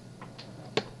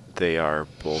they are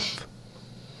both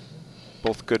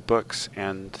good books,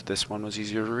 and this one was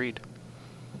easier to read.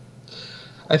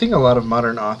 I think a lot of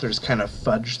modern authors kind of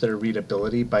fudge their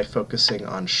readability by focusing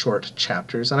on short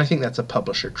chapters, and I think that's a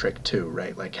publisher trick too,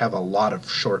 right? Like have a lot of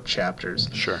short chapters.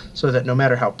 Sure. So that no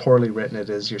matter how poorly written it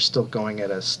is, you're still going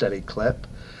at a steady clip.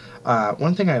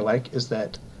 One thing I like is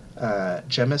that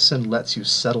Jemisin lets you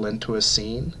settle into a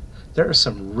scene. There are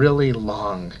some really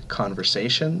long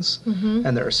conversations,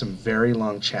 and there are some very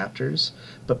long chapters,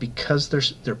 but because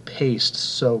they're paced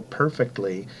so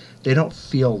perfectly, they don't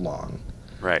feel long.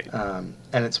 Right.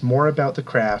 And it's more about the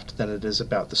craft than it is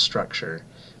about the structure,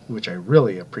 which I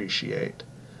really appreciate.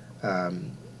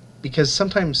 Because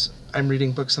sometimes I'm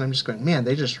reading books and I'm just going, man,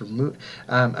 they just remove.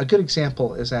 A good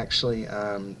example is actually,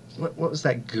 what was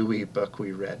that gooey book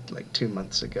we read like 2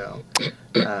 months ago?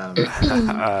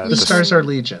 The Stars Are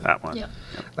Legion. That one. Yep.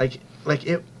 Like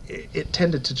it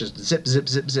tended to just zip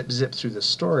through the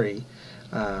story.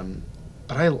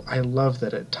 But I love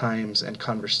that at times and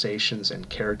conversations and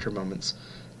character moments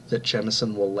that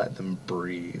Jemisin will let them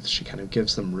breathe. She kind of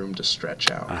gives them room to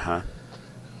stretch out. Uh-huh.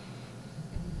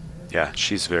 Yeah,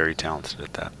 she's very talented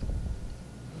at that.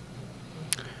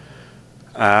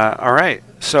 All right,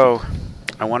 so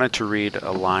I wanted to read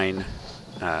a line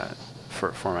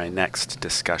for my next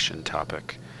discussion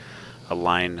topic, a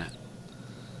line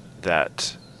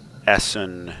that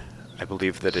Essen, I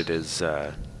believe that it is,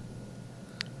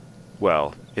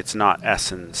 it's not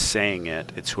Essen saying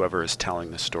it, it's whoever is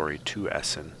telling the story to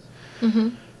Essen.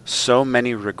 So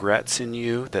many regrets in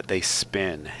you that they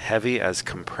spin, heavy as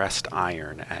compressed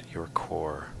iron at your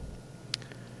core.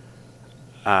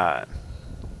 And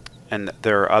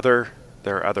there are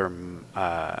other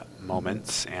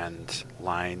moments and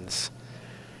lines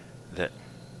that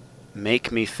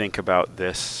make me think about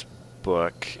this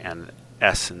book and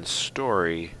Essen's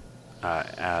story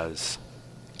as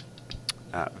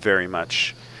very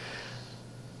much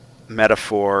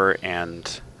metaphor,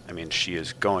 and I mean, she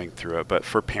is going through it, but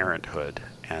for parenthood.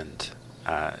 And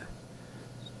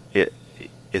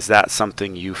is that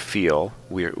something you feel?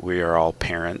 We are all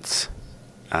parents.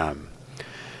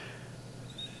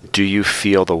 Do you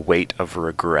feel the weight of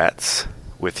regrets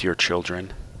with your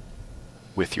children?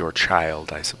 With your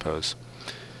child, I suppose.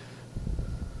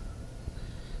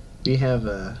 We have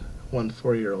a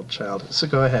 4-year-old child. So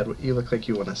go ahead. You look like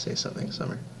you want to say something,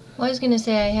 Summer. Well, I was going to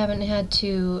say I haven't had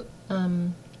to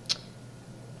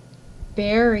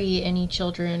bury any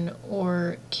children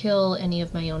or kill any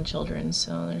of my own children,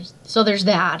 so there's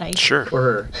that. Sure.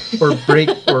 Or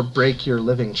break your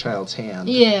living child's hand.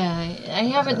 Yeah, I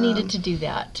haven't needed to do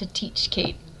that to teach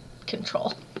Kate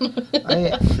control.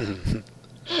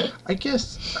 I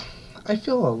guess I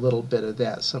feel a little bit of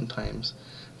that sometimes,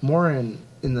 more in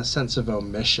the sense of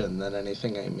omission than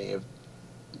anything I may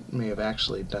have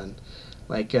actually done.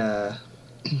 Like there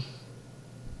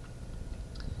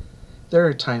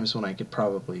are times when I could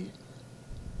probably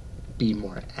be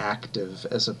more active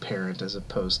as a parent as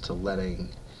opposed to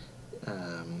letting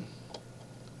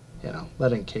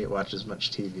Kate watch as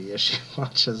much TV as she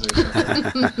watches or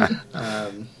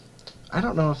something. I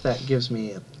don't know if that gives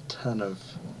me a ton of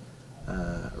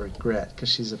regret, because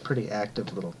she's a pretty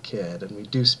active little kid and we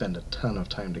do spend a ton of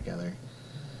time together.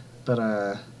 But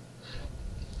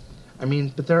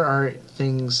but there are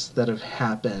things that have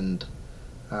happened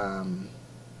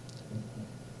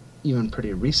even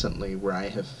pretty recently where I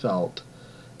have felt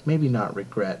maybe not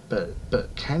regret, but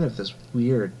kind of this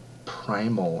weird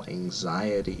primal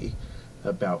anxiety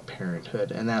about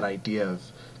parenthood, and that idea of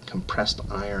compressed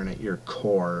iron at your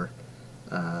core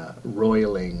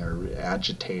roiling or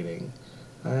agitating.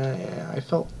 I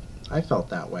felt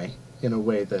that way in a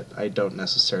way that I don't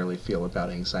necessarily feel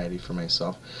about anxiety for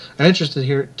myself. I'm interested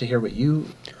to hear what you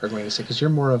are going to say, because you're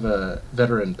more of a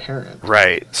veteran parent.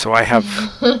 Right. So I have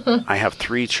I have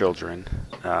 3 children.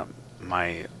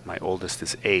 My oldest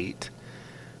is 8,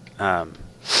 and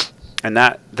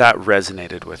that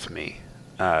resonated with me.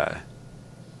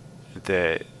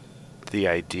 The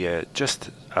idea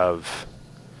just of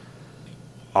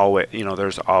always,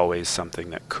 there's always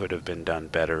something that could have been done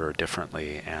better or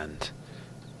differently, and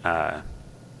and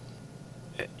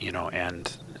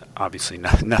obviously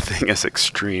nothing as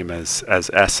extreme as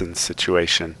Essen's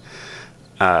situation.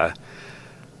 But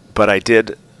I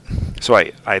did, so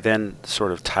I then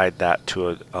sort of tied that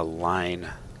to a line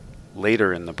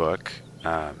later in the book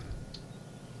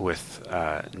with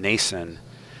Nason,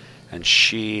 and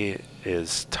she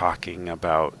is talking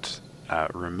about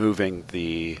removing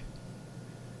the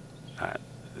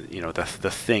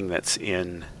the thing that's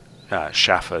in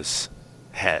Shafa's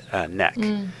neck.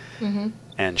 Mm-hmm.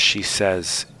 And she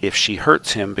says, if she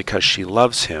hurts him because she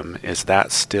loves him, is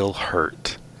that still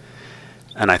hurt?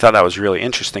 And I thought that was really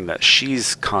interesting that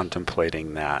she's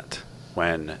contemplating that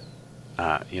when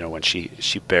when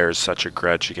she bears such a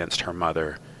grudge against her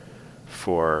mother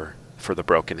for the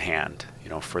broken hand,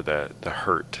 for the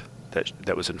hurt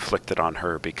that was inflicted on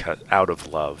her because out of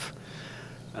love.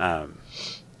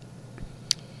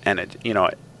 And it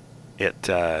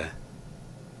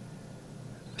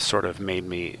sort of made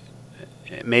me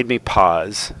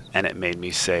pause, and it made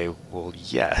me say, well,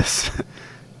 yes,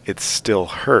 it's still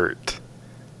hurt.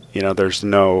 There's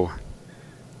no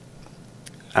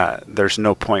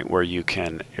point where you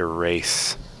can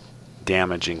erase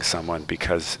damaging someone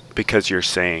because you're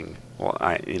saying, well,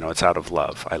 it's out of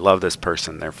love. I love this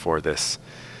person, therefore this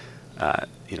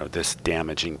this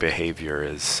damaging behavior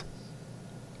is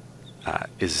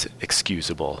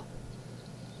excusable.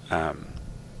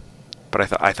 But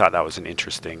I thought that was an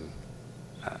interesting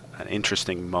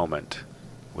moment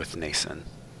with Nason.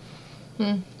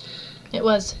 It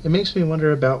was. It makes me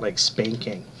wonder about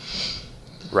spanking.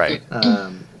 Right.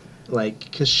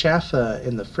 Because Shafa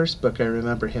in the first book, I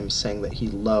remember him saying that he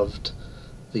loved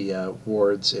the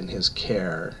wards in his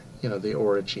care, the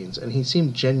Origines, and he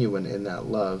seemed genuine in that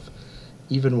love,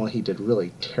 even while he did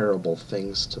really terrible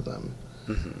things to them.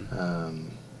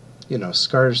 Mm-hmm.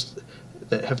 Scars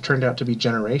that have turned out to be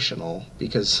generational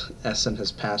because Essen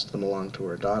has passed them along to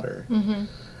her daughter. Mm-hmm.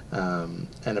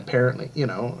 And apparently,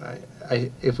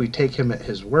 if we take him at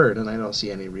his word, and I don't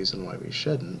see any reason why we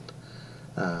shouldn't,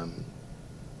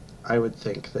 I would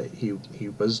think that he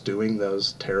was doing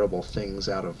those terrible things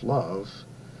out of love.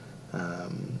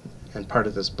 And part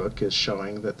of this book is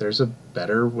showing that there's a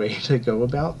better way to go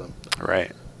about them.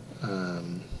 Right.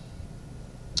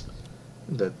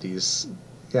 That these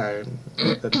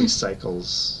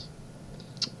cycles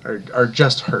are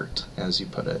just hurt, as you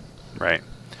put it. Right.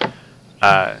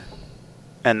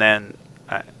 And then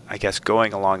I guess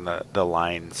going along the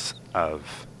lines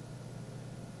of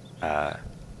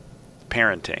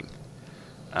parenting.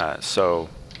 So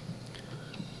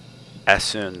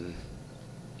Essen,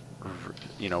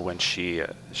 when she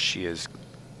is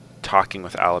talking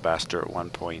with Alabaster at one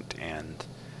point, and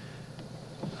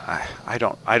I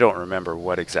don't remember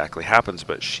what exactly happens,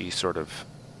 but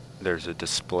there's a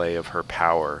display of her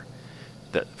power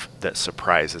that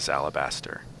surprises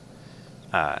Alabaster.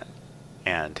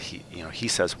 And he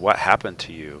says, "What happened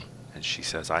to you?" And she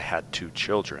says, "I had 2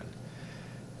 children."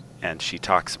 And she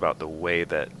talks about the way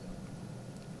that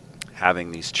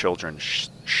having these children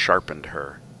sharpened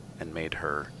her and made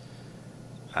her,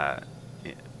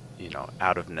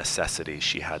 out of necessity,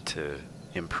 she had to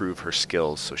improve her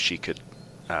skills so she could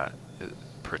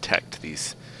protect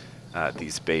these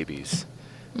babies.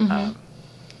 Mm-hmm.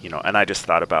 And I just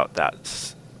thought about that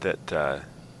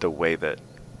the way that,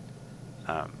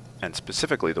 and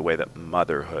specifically the way that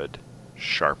motherhood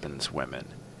sharpens women,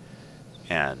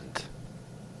 and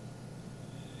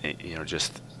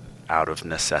just out of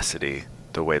necessity,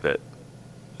 the way that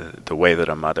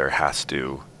a mother has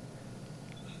to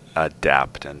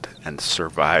adapt and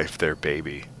survive their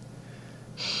baby,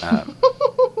 and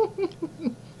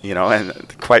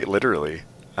quite literally.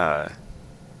 But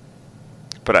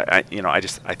I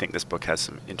think this book has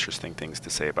some interesting things to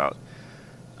say about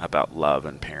love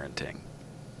and parenting.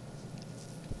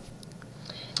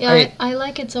 Yeah, I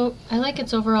like its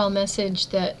overall message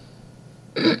that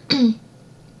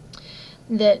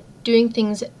that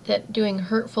doing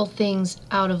hurtful things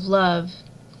out of love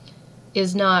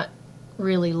is not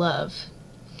really love.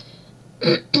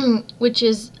 Which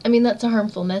is, that's a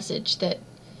harmful message that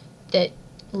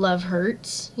love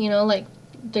hurts, like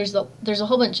there's a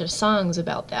whole bunch of songs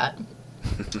about that.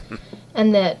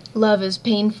 And that love is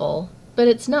painful, but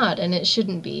it's not, and it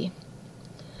shouldn't be.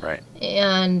 Right.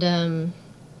 And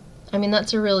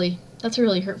that's a really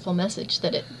hurtful message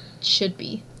that it should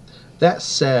be. That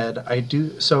said, I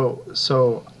do so.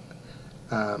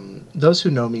 Those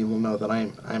who know me will know that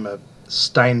I'm a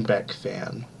Steinbeck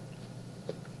fan,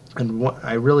 and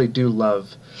I really do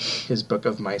love his book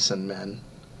of Mice and Men.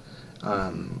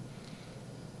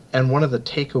 And one of the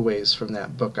takeaways from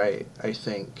that book, I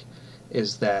think,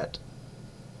 is that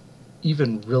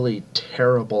even really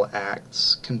terrible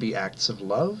acts can be acts of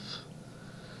love.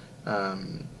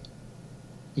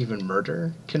 Even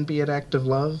murder can be an act of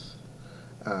love.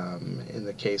 In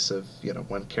the case of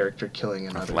one character killing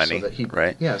another, Lenny, so that he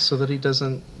right? Yeah, so that he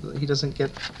doesn't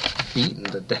get beaten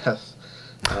to death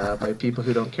by people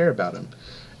who don't care about him,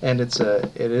 and it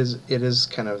is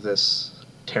kind of this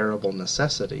terrible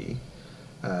necessity,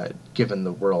 given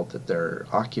the world that they're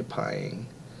occupying,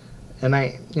 and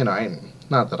I'm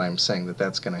not that I'm saying that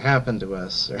that's going to happen to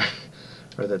us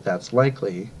or that that's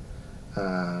likely.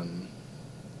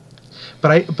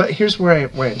 But here's where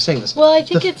I'm saying this. Well, I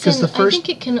think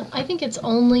I think it's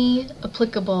only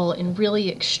applicable in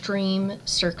really extreme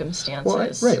circumstances.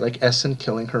 Well, right, like Essen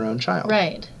killing her own child.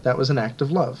 Right. That was an act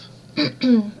of love.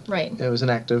 Right. It was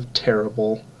an act of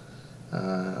terrible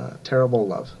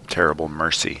love. Terrible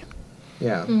mercy.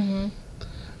 Yeah.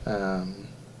 Mm-hmm.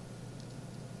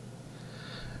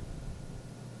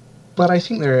 But I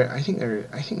think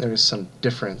there is some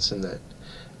difference in that.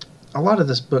 A lot of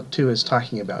this book too is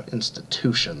talking about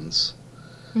institutions.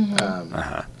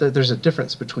 Mm-hmm. There's a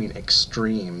difference between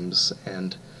extremes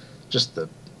and just the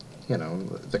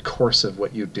course of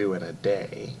what you do in a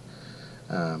day.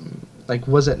 Like,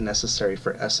 was it necessary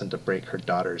for Essen to break her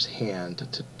daughter's hand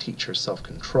to teach her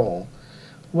self-control?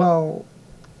 Well,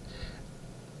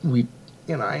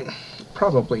 I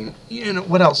probably,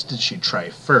 what else did she try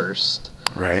first?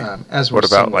 Right. What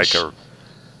about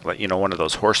one of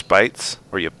those horse bites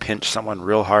where you pinch someone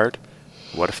real hard?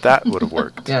 What if that would have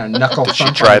worked? Yeah, knuckle Did she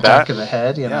thump try on the that? back of the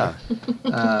head, Yeah.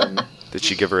 Did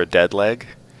she give her a dead leg?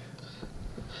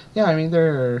 Yeah,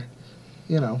 there are,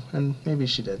 and maybe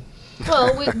she did.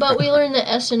 Well, we learn that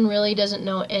Essen really doesn't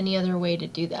know any other way to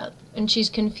do that. And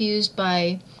she's confused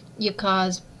by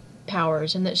Yaka's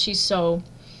powers, and that she's so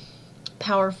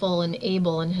powerful and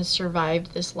able and has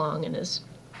survived this long and is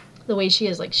the way she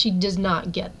is. Like, she does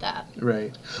not get that.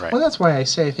 Right. Well, that's why I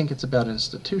say I think it's about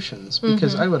institutions,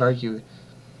 because I would argue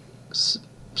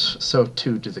so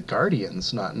too do the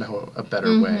Guardians not know a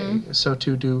better way. So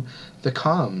too do the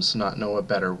comms not know a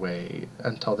better way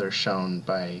until they're shown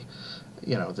by,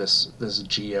 this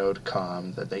geode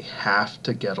comm that they have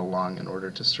to get along in order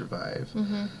to survive.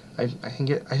 I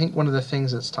think one of the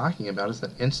things it's talking about is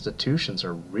that institutions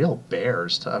are real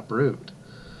bears to uproot.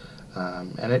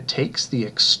 And it takes the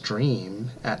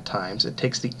extreme at times. It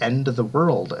takes the end of the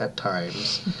world at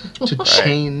times to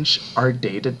change our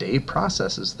day-to-day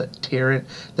processes.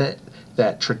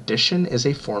 That tradition is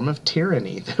a form of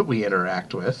tyranny that we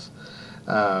interact with.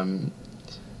 That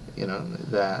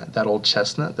old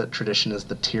chestnut, that tradition is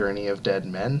the tyranny of dead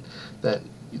men. That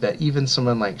even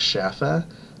someone like Shafa,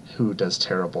 who does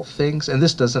terrible things, and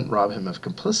this doesn't rob him of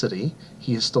complicity.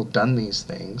 He has still done these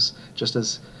things, just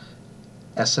as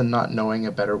Essen not knowing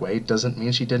a better way doesn't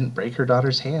mean she didn't break her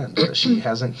daughter's hand. She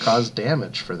hasn't caused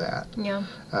damage for that. Yeah.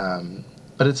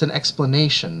 But it's an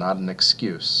explanation, not an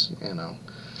excuse,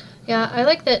 Yeah, I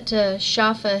like that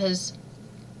Shafa has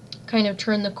kind of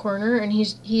turned the corner, and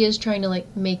he is trying to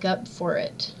make up for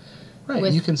it.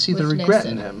 Right, you can see the regret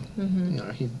in him.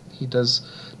 Mm-hmm. He does,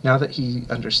 now that he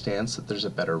understands that there's a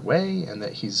better way and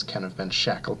that he's kind of been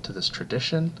shackled to this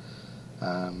tradition,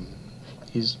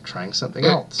 he's trying something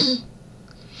else.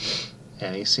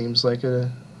 And he seems like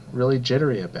really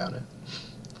jittery about it.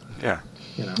 Yeah.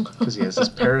 Because he has this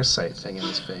parasite thing in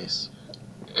his face.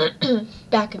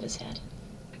 Back of his head.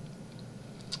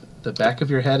 The back of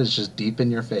your head is just deep in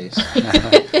your face.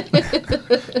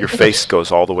 Your face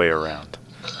goes all the way around.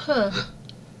 Huh.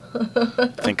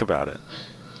 Think about it.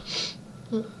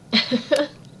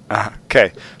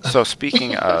 Okay, so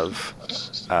speaking of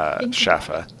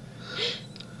Shafa,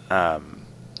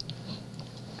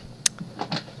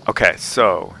 okay,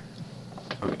 so,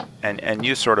 and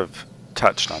you sort of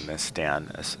touched on this,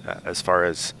 Dan, as far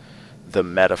as the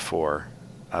metaphor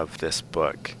of this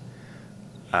book.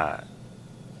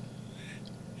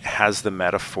 Has the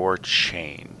metaphor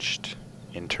changed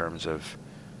in terms of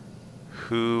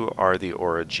who are the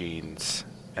Origines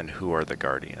and who are the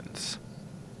Guardians?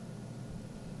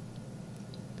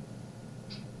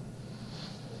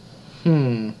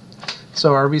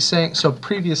 So are we saying,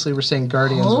 previously we're saying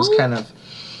Guardians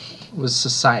was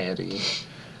society.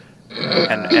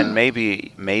 And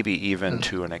maybe even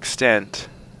to an extent,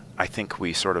 I think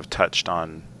we sort of touched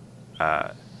on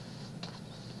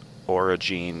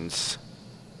Origines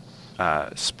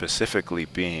specifically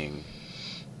being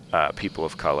people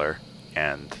of color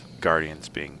and Guardians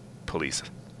being police.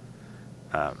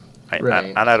 Right.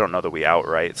 And I don't know that we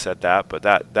outright said that, but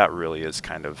that really is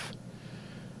kind of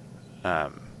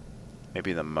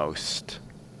maybe the most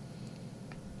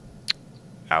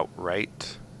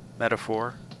outright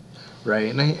metaphor.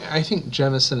 Right, and I think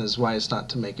Jemisin is wise not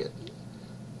to make it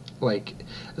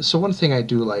so one thing I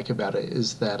do like about it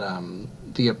is that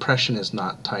the oppression is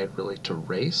not tied really to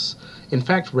race. In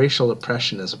fact, racial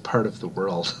oppression is a part of the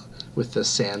world with the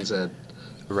Sanzed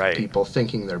people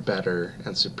thinking they're better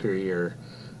and superior.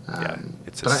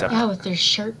 It's a separate... with their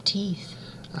sharp teeth.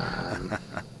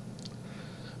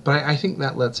 But I think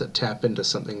that lets it tap into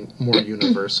something more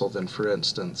universal than, for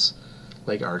instance,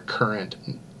 our current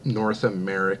North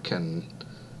American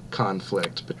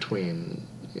conflict between,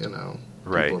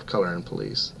 people of color and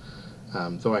police.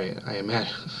 Though I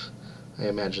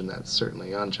imagine that's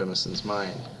certainly on Jemisin's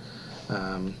mind.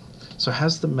 So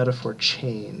has the metaphor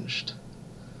changed?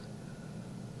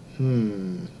 What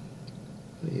do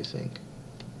you think?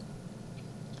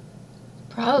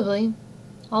 Probably.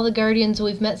 All the Guardians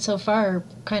we've met so far are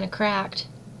kind of cracked.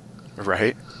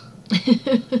 Right.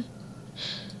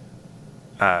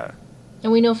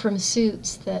 And we know from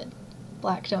Suits that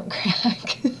black don't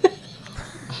crack.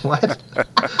 What?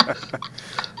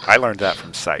 I learned that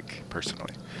from Psych,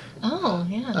 personally. Oh,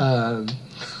 yeah.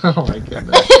 Oh, my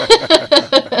goodness.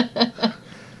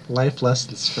 Life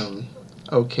lessons from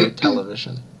OK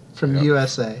Television. From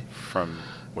USA. From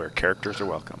where characters are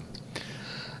welcome.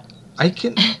 I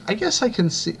guess I can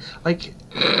see,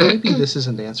 maybe this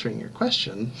isn't answering your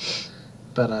question,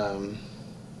 but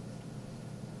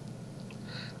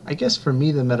I guess for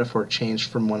me the metaphor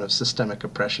changed from one of systemic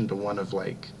oppression to one of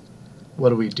what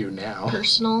do we do now?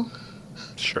 Personal.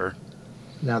 Sure.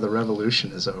 Now the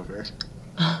revolution is over.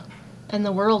 And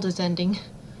the world is ending.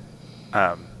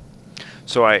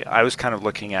 So I was kind of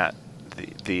looking at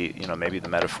the maybe the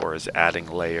metaphor is adding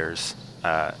layers,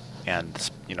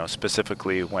 and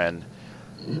specifically when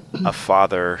a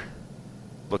father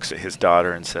looks at his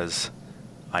daughter and says,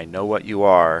 "I know what you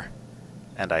are,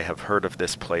 and I have heard of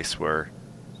this place where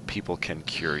people can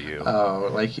cure you."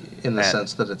 Oh, in the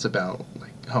sense that it's about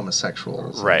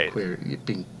homosexuals, right? Queer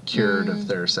being cured of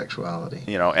their sexuality.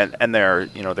 And there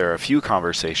are a few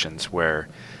conversations where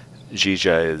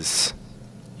Zizia is,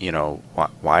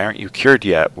 why aren't you cured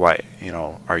yet? Why,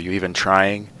 are you even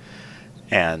trying?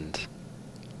 And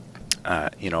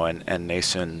and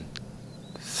Nasun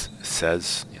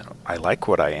says, I like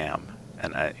what I am,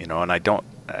 and I don't.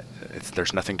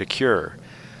 There's nothing to cure.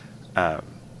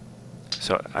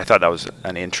 So I thought that was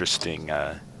an interesting,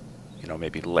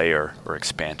 maybe layer or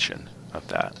expansion of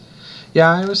that.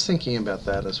 Yeah, I was thinking about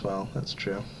that as well. That's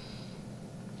true.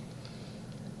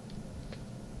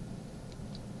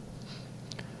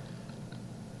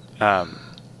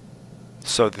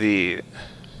 So the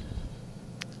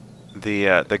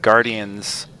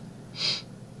Guardians,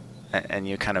 and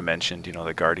you kind of mentioned,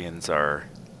 the Guardians are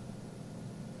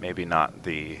maybe not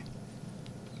the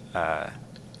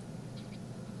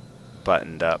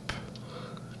buttoned up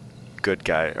good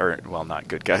guy, or well, not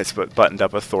good guys, but buttoned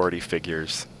up authority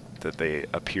figures that they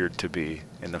appeared to be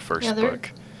in the first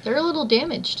book. They're a little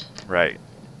damaged. Right.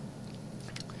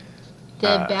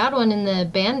 The bad one in the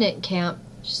bandit camp,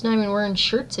 she's not even wearing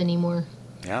shirts anymore.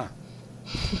 Yeah.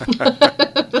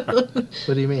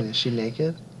 What do you mean? Is she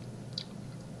naked?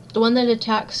 The one that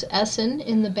attacks Essen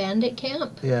in the bandit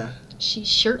camp? Yeah. She's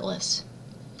shirtless.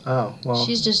 Oh, well.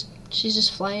 She's just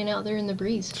flying out there in the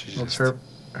breeze. Well, it's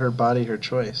her body, her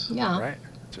choice. Yeah. Right.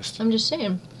 I'm just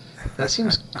saying. That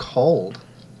seems cold.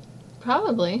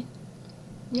 Probably.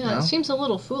 Yeah, No? It seems a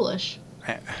little foolish.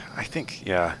 I think,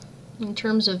 yeah. In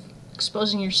terms of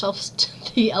exposing yourself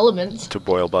to the elements. To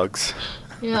boil bugs.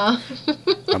 Yeah.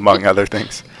 Among other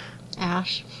things.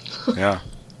 Ash. Yeah.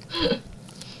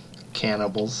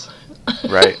 Cannibals.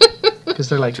 Right. Because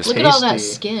they're like Just Look tasty. at all that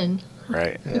skin.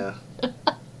 Right. Yeah.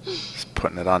 Just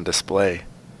putting it on display.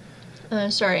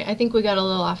 Sorry, I think we got a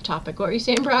little off topic. What were you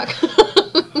saying, Brock?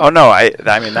 Oh no, I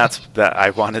mean I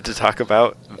wanted to talk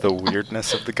about the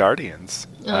weirdness of the Guardians.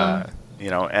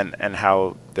 And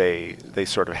how they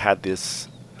sort of had this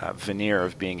veneer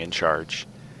of being in charge.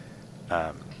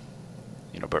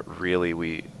 But really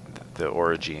the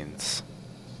Origins,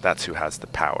 that's who has the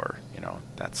power,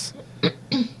 that's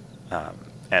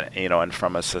and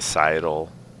from a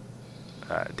societal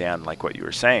Dan, like what you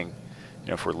were saying,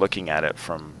 if we're looking at it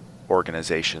from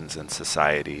organizations and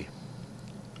society,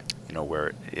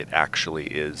 where it actually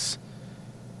is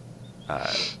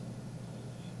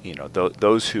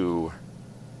those who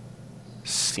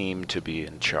seem to be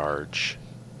in charge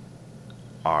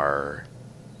are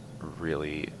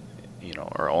really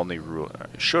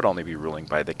should only be ruling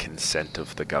by the consent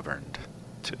of the governed,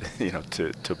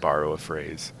 to borrow a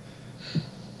phrase.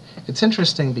 It's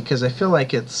interesting because I feel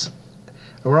like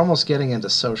we're almost getting into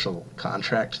social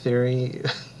contract theory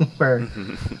where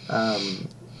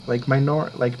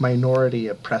minority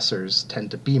oppressors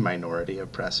tend to be minority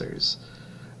oppressors.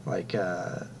 If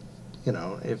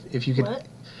you could... What?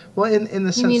 Well, in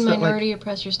the sense You mean that minority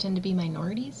oppressors tend to be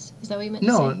minorities? Is that what you meant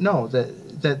to say? No,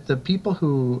 that the people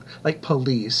who, like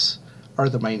police, are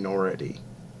the minority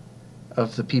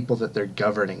of the people that they're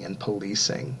governing and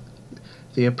policing.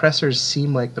 The oppressors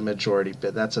seem like the majority,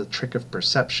 but that's a trick of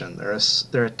perception.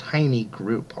 They're a tiny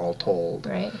group, all told.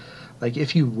 Right. Like,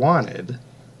 if you wanted...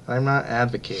 I'm not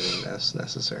advocating this,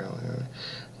 necessarily.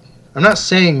 I'm not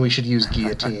saying we should use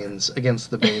guillotines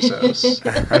against the Bezos.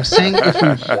 I'm saying if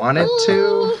we wanted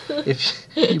to, if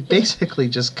you basically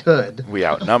just could. We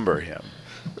outnumber him.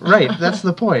 Right, that's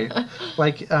the point.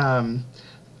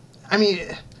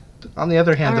 On the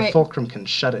other hand, the Fulcrum can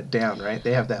shut it down, right?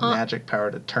 They have that magic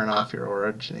power to turn off your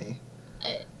orogeny.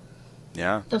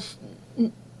 Yeah.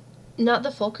 Not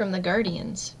the Fulcrum, the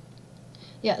Guardians.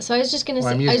 Yeah, so I was just gonna say.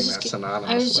 I'm using that synonymously.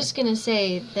 I was just gonna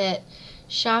say that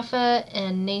Shafa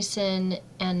and Nason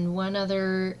and one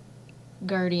other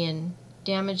Guardian,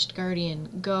 damaged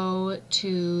Guardian, go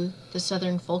to the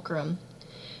Southern Fulcrum,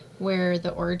 where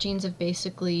the Origins have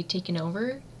basically taken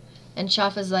over, and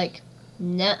Shafa's like,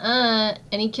 "Nuh-uh,"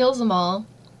 and he kills them all,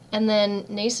 and then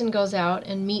Nason goes out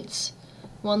and meets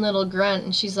one little grunt,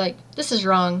 and she's like, "This is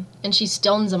wrong," and she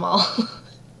stones them all.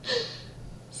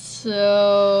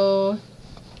 So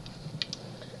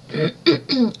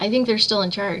I think they're still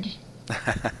in charge.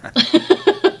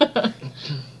 I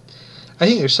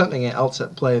think there's something else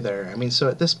at play there. So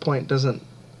at this point,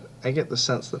 I get the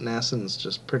sense that Nassen's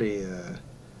just pretty,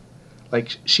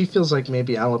 she feels like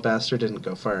maybe Alabaster didn't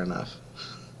go far enough.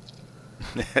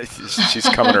 She's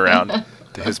coming around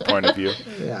to his point of view.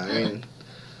 Yeah,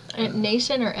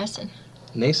 Nason or Essen?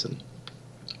 Nason.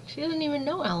 She doesn't even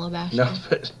know Alabaster. No,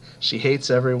 but she hates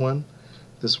everyone.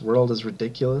 This world is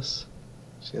ridiculous.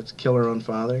 She had to kill her own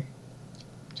father.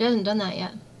 She hasn't done that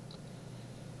yet.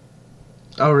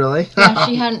 Oh, really? Yeah,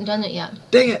 she hadn't done it yet.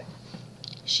 Dang it!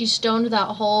 She stoned that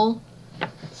whole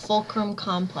Fulcrum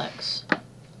complex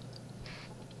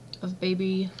of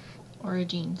baby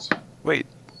Origins. Wait,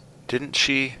 didn't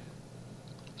she?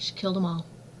 She killed them all.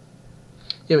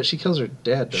 Yeah, but she kills her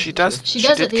dad, She does. She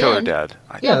does did at the kill end. her dad.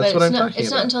 Yeah, but that's what I'm talking it's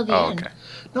about. not until the end. Okay.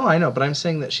 No, I know, but I'm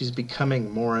saying that she's becoming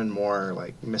more and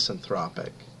more,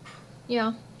 misanthropic.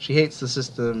 Yeah. She hates the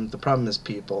system. The problem is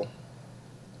people.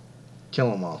 Kill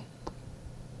them all.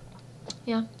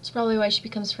 Yeah. It's probably why she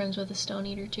becomes friends with a Stone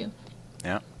Eater, too.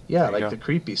 Yeah. Yeah, There you like go. the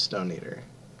creepy Stone Eater.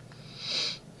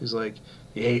 He's like,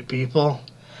 you hate people?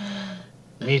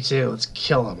 Me too. Let's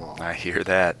kill them all. I hear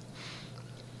that.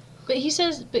 But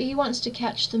he wants to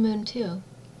catch the moon, too.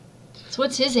 So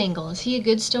what's his angle? Is he a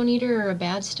good Stone Eater or a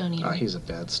bad Stone Eater? Oh, he's a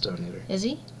bad Stone Eater. Is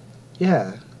he?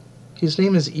 Yeah. His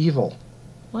name is Evil.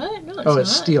 What? No, it's Oh, not.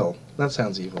 it's Steel. That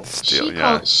sounds evil. Still,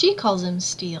 yeah. She calls him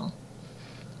Steel.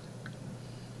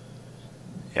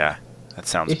 Yeah. That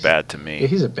sounds bad to me. Yeah,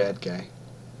 he's a bad guy.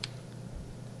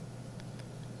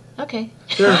 Okay.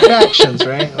 There are factions,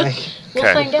 right? Like, We'll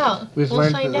Okay. find out. We've We'll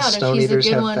learned find that the out Stone if he's a Eaters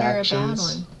good have one factions. or a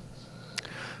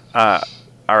bad one.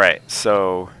 All right.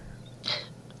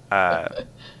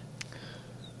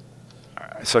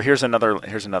 So here's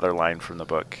another line from the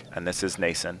book, and this is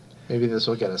Nason. maybe this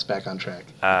will get us back on track.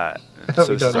 So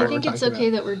We don't know I what we're think it's talking okay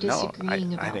about. that we're no,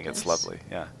 disagreeing about I think this. it's lovely.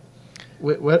 Yeah.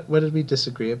 What did we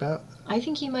disagree about? I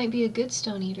think he might be a good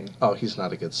Stone Eater. Oh, he's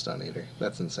not a good Stone Eater.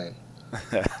 That's insane.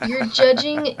 You're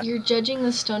judging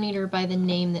the Stone Eater by the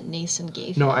name that Nason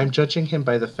gave No, him. I'm judging him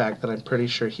by the fact that I'm pretty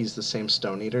sure he's the same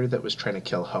Stone Eater that was trying to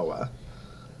kill Hoa.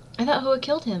 I thought Hoa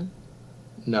killed him.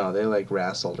 No, they like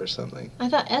wrestled or something. I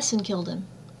thought Essen killed him.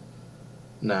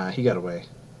 Nah, he got away.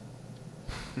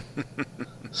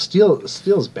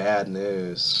 Steel's bad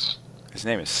news. His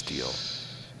name is Steel.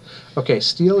 Okay,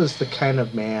 Steel is the kind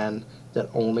of man that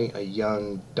only a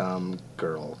young, dumb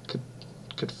girl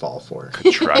could fall for.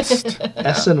 Could trust. Yeah.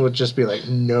 Essen would just be like,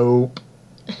 nope.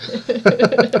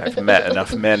 I've met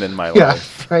enough men in my Yeah,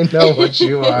 life. I know what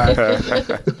you are.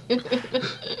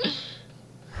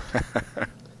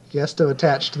 He has to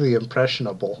attach to the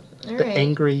impressionable, All the right.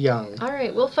 angry young. All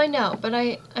right, we'll find out. But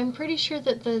I'm pretty sure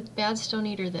that the bad Stone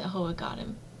Eater that Hoa got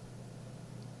him.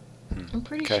 I'm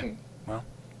pretty Okay. sure. Well,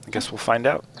 I guess we'll find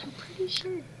out. I'm pretty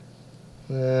sure.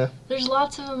 Eh, There's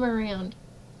lots of them around.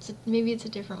 Maybe it's a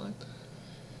different one.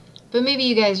 But maybe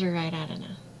you guys are right. I don't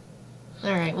know.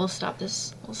 All right, we'll stop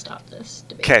this. We'll stop this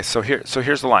debate. Okay, so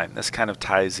here's the line. This kind of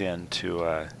ties into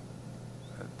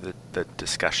the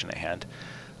discussion at hand.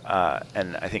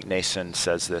 And I think Nason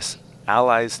says this: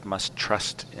 allies must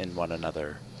trust in one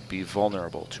another, be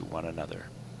vulnerable to one another.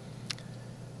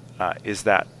 Is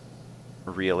that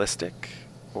realistic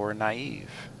or naive?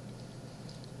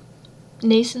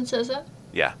 Nason says that?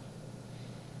 Yeah.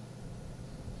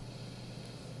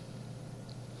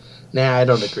 nah, I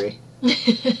don't agree.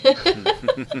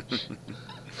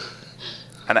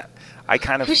 And I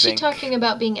kind of Who's think she talking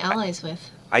about being allies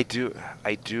with? I do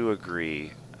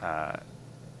agree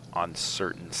on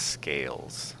certain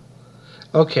scales.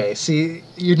 Okay, see,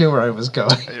 you knew where I was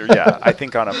going. Yeah, I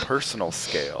think on a personal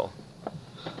scale,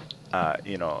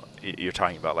 you're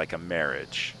talking about like a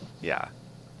marriage. Yeah,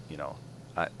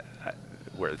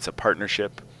 where it's a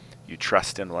partnership, you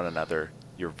trust in one another,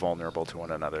 you're vulnerable to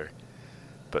one another,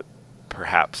 but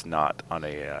perhaps not on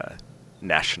a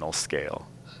national scale.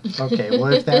 Okay,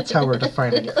 well, if that's how we're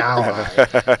defining ally,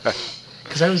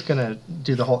 because I was gonna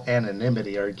do the whole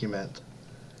anonymity argument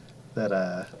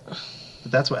that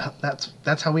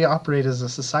that's how we operate as a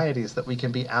society, is that we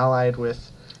can be allied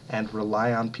with and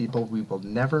rely on people we will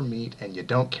never meet, and you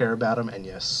don't care about them, and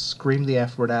you scream the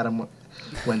F word at them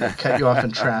when they cut you off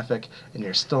in traffic, and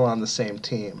you're still on the same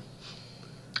team.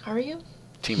 Are you?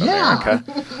 Team Yeah.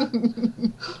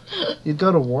 America. You'd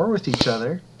go to war with each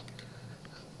other.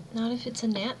 Not if it's a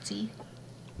Nazi.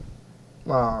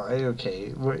 Well,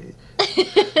 okay.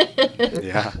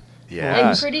 Yeah. Yeah.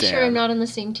 I'm pretty sure I'm damn. not on the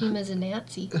same team as a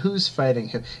Nazi. Who's fighting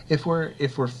him? If we're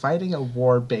fighting a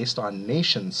war based on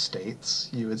nation states,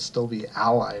 you would still be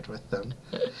allied with them.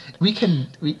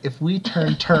 If we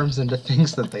turn terms into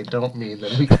things that they don't mean,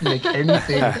 then we can make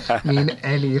anything mean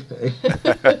anything.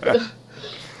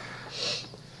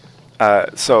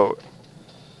 So,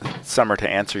 Summer, to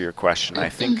answer your question, I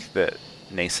think that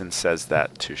Nason says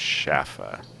that to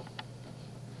Shaffa,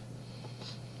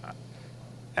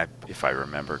 if I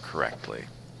remember correctly.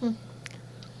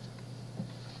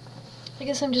 I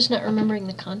guess I'm just not remembering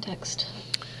the context.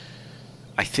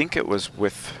 I think it was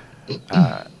with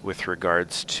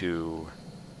regards to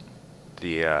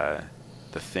the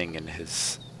thing in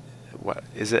his, what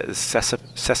is it,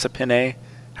 Sesapine?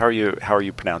 How are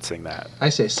you pronouncing that? I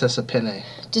say Sesapine.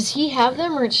 Does he have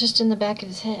them, or it's just in the back of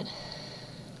his head?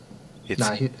 It's,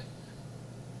 Nah,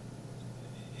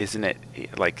 isn't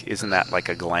that like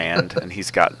a gland, and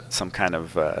he's got some kind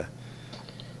of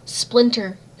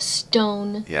Splinter.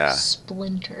 Stone Yeah.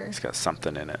 splinter. he's got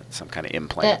something in it, some kind of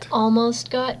implant. That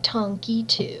almost got Tonky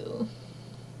too.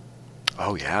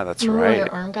 Oh yeah, that's Remember when right.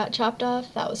 her arm got chopped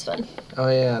off? That was fun. Oh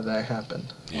yeah, that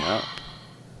happened. Yeah.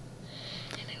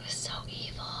 And it was so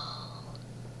evil.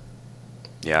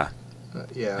 Yeah.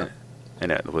 Yeah.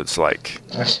 And it was like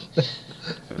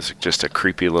it was just a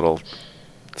creepy little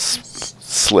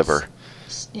sliver.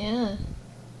 Yeah.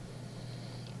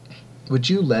 Would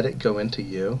you let it go into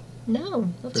you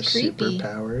No, for that's creepy.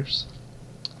 superpowers?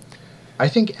 I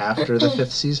think after the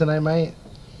 5th season I might.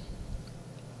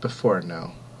 Before,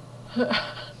 no.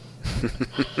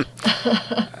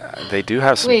 They do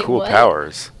have some Wait, cool what?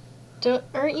 powers.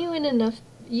 Aren't you in enough?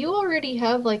 You already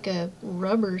have like a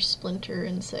rubber splinter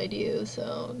inside you,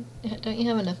 so don't you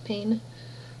have enough pain?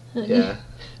 Yeah,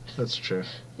 that's true.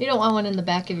 You don't want one in the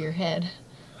back of your head.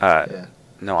 Yeah.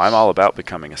 No, I'm all about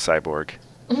becoming a cyborg.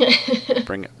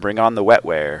 Bring on the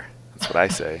wetware. That's what I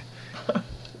say.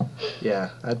 Yeah,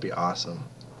 that'd be awesome.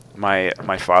 My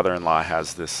father-in-law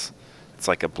has this. It's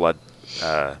like a blood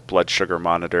sugar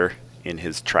monitor in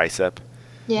his tricep.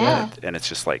 Yeah. And it's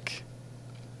just like,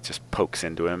 just pokes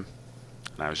into him.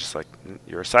 And I was just like,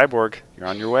 you're a cyborg. You're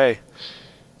on your way.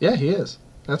 Yeah, he is.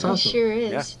 That's He awesome. sure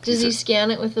is. Yeah, Does he scan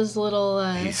it with his little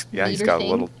he's meter got thing?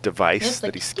 a little device Yep, that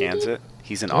like he scans beep, it.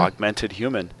 He's an Yeah. augmented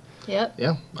human. Yep.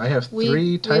 Yeah, I have We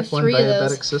three have type 1 three of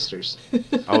those. diabetic sisters.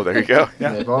 Oh, there you go. And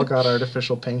Yeah. they've all got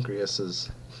artificial pancreases,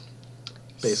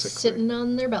 basically. Sitting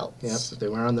on their belts. Yep, that they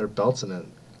wear on their belts and it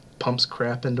pumps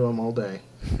crap into them all day.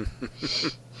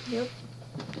 Yep.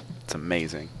 It's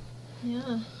amazing.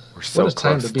 Yeah. We're so What a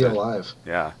time close to be alive.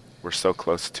 Yeah, we're so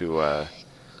close to.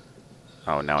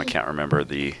 Now I can't remember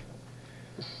the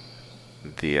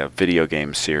video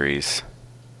game series.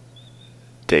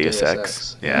 Deus Deus Ex.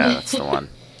 Ex. Yeah, that's the one.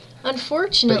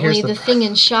 Unfortunately, the the thing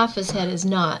in Shafa's head is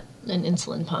not an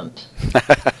insulin pump.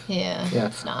 Yeah, Yeah.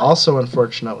 it's not. Also,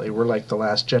 unfortunately, we're like the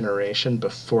last generation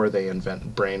before they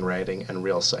invent brain writing and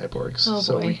real cyborgs. Oh,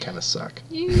 so boy. we kind of suck.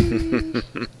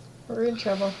 We're in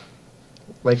trouble.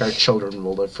 Like our children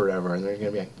will live forever, and they're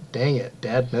gonna be like, "Dang it,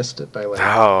 Dad missed it by like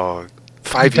Oh,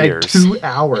 5 he died years. 2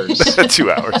 hours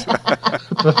 2 hours.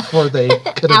 before they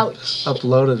could have Ouch.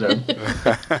 uploaded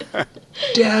him."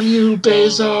 Damn you,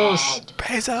 Bezos!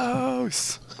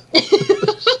 Bezos.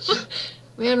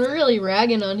 Man, we're really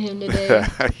ragging on him today.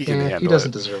 He can Yeah, handle he doesn't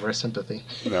it. deserve our sympathy.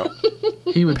 No.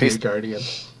 He would be Pace- a guardian.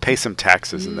 Pay some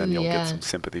taxes and then you'll Yeah. get some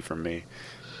sympathy from me.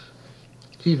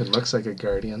 He even looks like a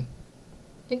guardian.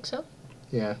 Think so?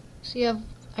 Yeah. So you have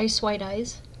ice white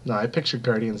eyes? No, I picture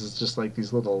guardians as just like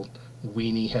these little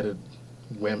weenie-headed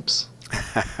wimps,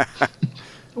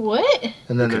 What?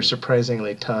 and then they're Okay.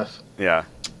 surprisingly tough. Yeah.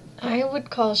 I would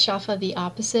call Shafa the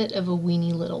opposite of a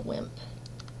weenie little wimp.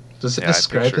 Does it Yeah, I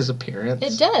describe picture- his appearance?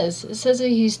 It does. It says that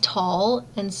he's tall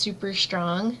and super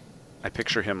strong I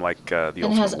picture him like the and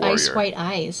Ultimate has Warrior. ice white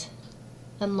eyes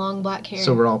and long black hair.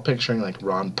 So we're all picturing like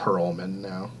Ron Perlman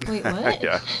now. Wait, what?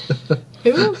 Yeah.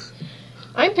 Who?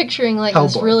 I'm picturing like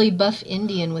this Hellboy. really buff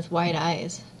Indian with white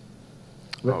eyes.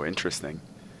 Oh, interesting.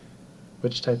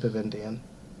 Which type of Indian?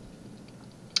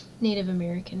 Native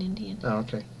American Indian. Oh,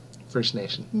 okay. First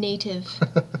Nation. Native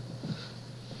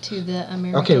to the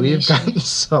American Okay, we've nation. gotten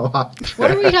so off track.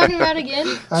 What are we talking about again?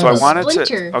 So I wanted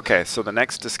Splinter. to. Okay, so the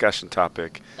next discussion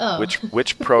topic. Oh.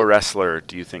 Which pro wrestler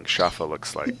do you think Shafa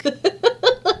looks like?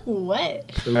 What?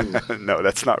 Ooh, No,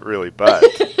 that's not really. But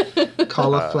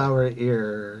cauliflower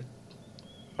ear.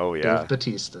 oh yeah, Dave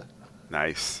Batista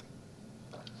nice.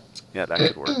 Yeah, that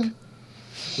could work.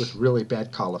 with really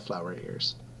bad cauliflower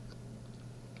ears.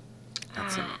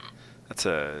 That's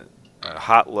a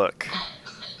hot look.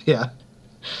 Yeah,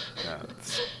 Yeah,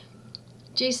 it's-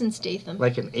 Jason Statham.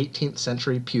 like an 18th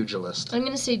century pugilist. I'm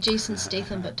gonna say Jason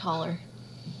Statham, but taller.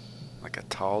 like a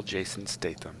tall Jason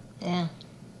Statham. Yeah,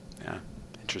 Yeah,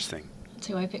 interesting. that's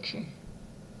who I picture.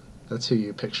 That's who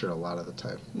you picture a lot of the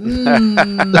time.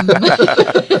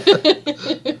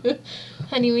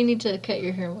 Honey, we need to cut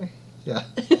your hair more. Yeah,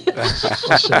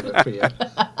 I'll shave it for you.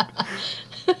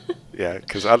 Yeah,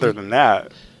 because other than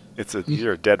that,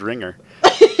 you're a dead ringer.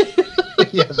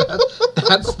 Yeah,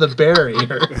 that's the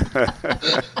barrier.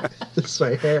 It's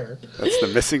my hair. That's the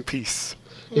missing piece.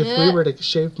 If Yeah. we were to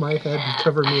shave my head and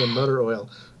cover me in motor oil,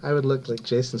 I would look like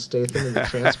Jason Statham in the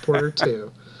Transporter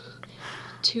 2.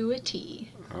 To a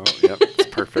T. Oh, yep, it's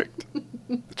perfect.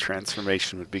 The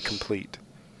transformation would be complete.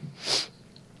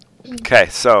 Okay,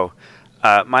 so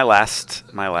my last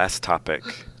topic.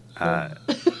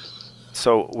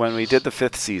 So when we did the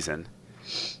 5th season,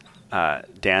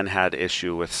 Dan had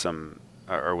issue with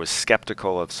or was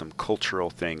skeptical of some cultural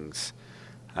things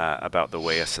about the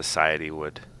way a society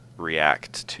would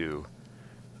react to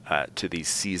these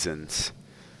seasons.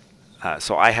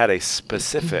 So I had a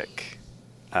specific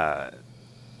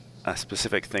a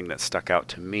specific thing that stuck out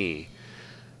to me.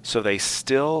 So they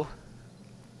still,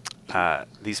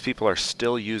 these people are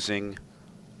still using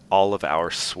all of our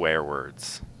swear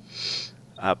words,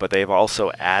 but they've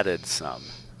also added some,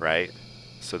 right?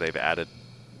 So they've added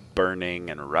burning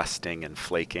and rusting and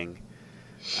flaking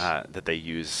that they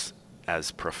use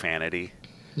as profanity.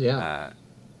 Yeah.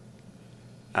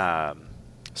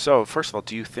 So first of all,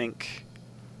 do you think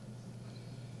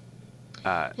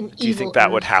An that evil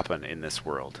would earth. happen in this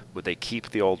world? Would they keep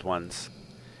the old ones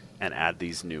and add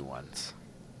these new ones?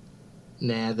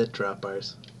 Nah, they'd drop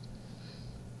ours.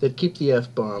 They'd keep the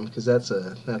F-bomb, because that's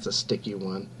a sticky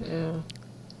one. Yeah.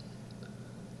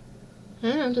 I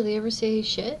don't know, do they ever say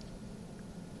shit?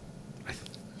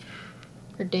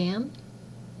 Or damn?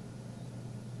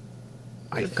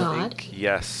 I Or God? think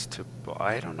yes to.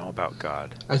 I don't know about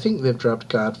God. I think they've dropped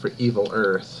God for evil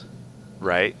Earth.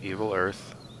 Right, evil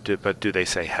Earth. But do they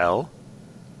say hell?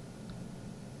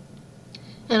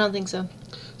 I don't think so.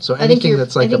 So I think anything your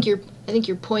that's like I think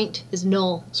your point is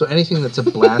null. so anything that's a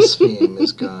blaspheme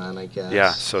is gone, I guess.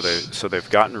 Yeah. So they've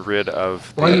gotten rid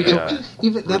of Well, you the don't-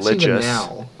 even that's even religious.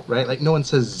 now, right? Like no one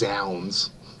says zounds.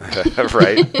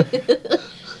 Right.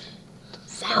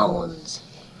 Sounds.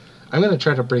 I'm gonna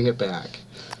try to bring it back.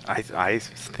 I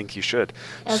think you should.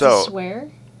 As So a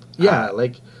swear? Yeah,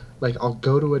 like I'll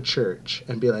go to a church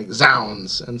and be like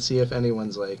zounds and see if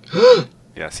anyone's like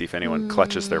yeah, see if anyone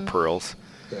clutches their pearls.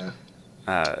 yeah.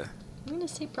 I'm gonna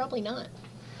say probably not.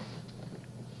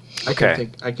 Okay.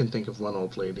 I can think of one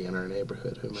old lady in our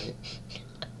neighborhood who might.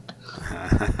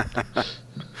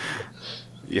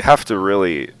 You have to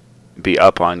really be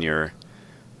up on your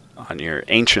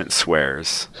ancient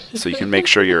swears, so you can make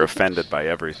sure you're offended by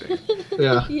everything.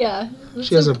 Yeah. Yeah.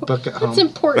 She has a book at home. That's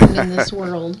important in this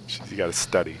world. You got to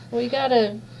study. We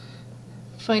gotta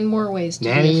find more ways to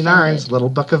Nanny be Narn's offended. little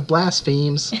book of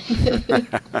blasphemes.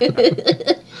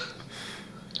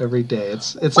 Every day.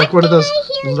 It's like one of those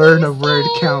learn a word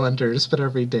calendars, but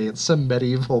every day it's some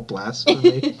medieval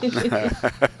blasphemy.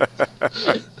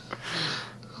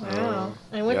 Wow.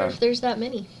 I wonder Yeah. if there's that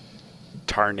many.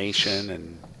 Tarnation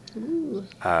and Ooh.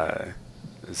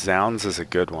 zounds is a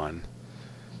good one.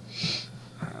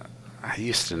 I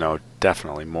used to know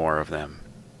definitely more of them.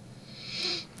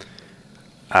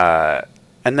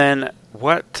 And then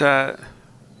what,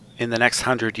 in the next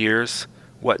 100 years,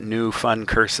 what new fun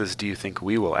curses do you think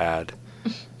we will add?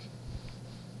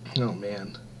 Oh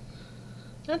man.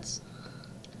 That's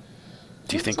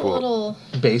Do you think a we'll? little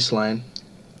Baseline.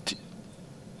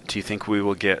 Do you think we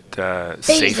will get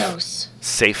safe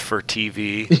Bezos. for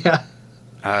TV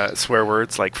Yeah. swear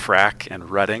words like frack and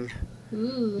rutting?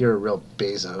 Ooh. You're a real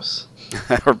Bezos.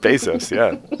 Or Bezos,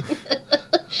 yeah.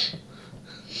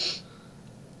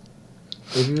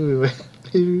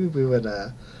 Maybe we would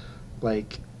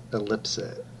like ellipse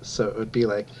it. So it would be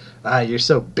like, you're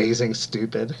so basing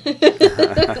stupid.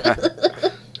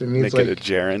 It means Make like it a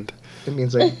gerund. it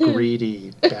means like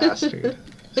greedy bastard.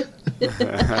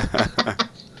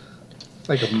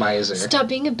 Like a miser. Stop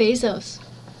being a Bezos.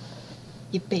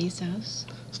 You Bezos.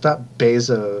 Stop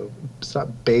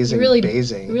basing You really,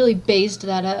 basing. you really based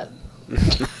that up.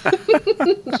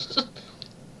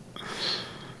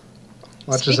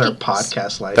 Watch as our Speaking-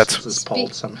 podcast license That's- is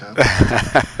pulled somehow.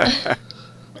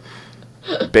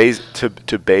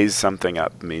 To base something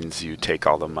up means you take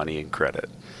all the money and credit.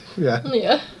 Yeah.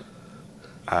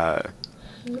 Yeah.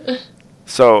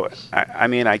 So, I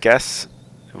mean, I guess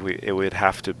it would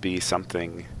have to be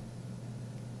something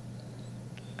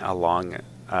along.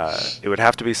 It would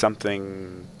have to be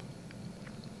something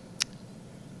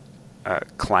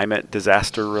climate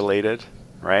disaster related,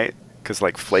 right? Because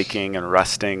like flaking and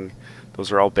rusting,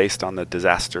 those are all based on the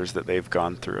disasters that they've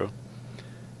gone through.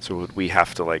 So would we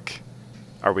have to like?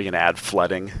 Are we going to add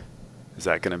flooding? Is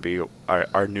that going to be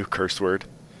our new curse word?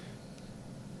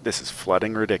 This is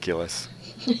flooding ridiculous.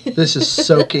 This is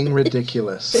soaking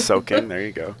ridiculous. Soaking, there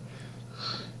you go.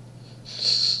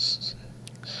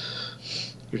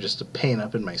 You're just a pain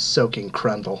up in my soaking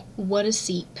crundle. What a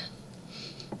seep.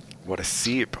 What a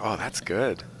seep. Oh, that's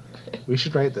good. We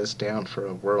should write this down for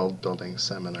a world building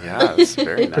seminar. Yeah, that's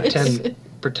very nice.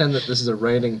 Pretend that this is a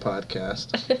writing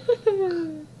podcast.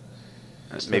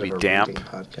 instead Maybe of a damp. reading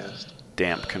podcast.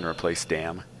 Damp can replace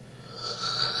dam.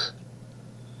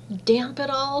 Damp it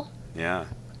all. Yeah.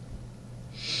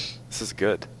 This is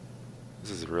good.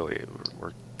 This is really,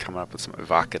 we're coming up with some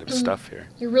evocative stuff here.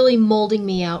 You're really molding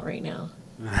me out right now.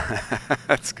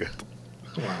 That's good.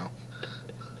 Wow.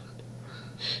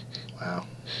 Wow.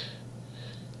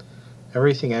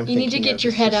 Everything I'm You need to thinking get of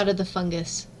your is head just- out of the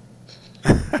fungus.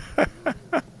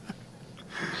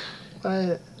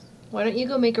 What? Why don't you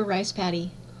go make a rice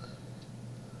patty?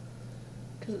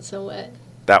 it's so wet.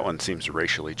 That one seems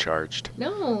racially charged.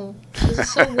 No, because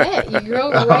it's so wet. You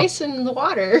grow rice in the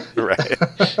water. Right.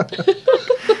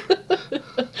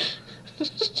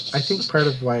 I think part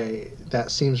of why that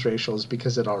seems racial is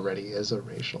because it already is a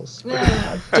racial slur.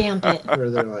 Oh, damn it. Where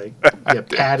they're like, yeah,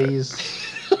 patties.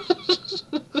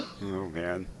 Oh,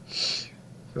 man.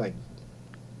 Like,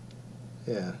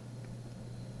 yeah.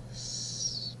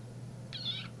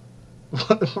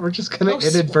 We're just going to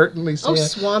inadvertently say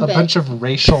a bunch of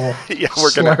racial Yeah,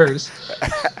 we're going slurs.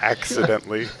 to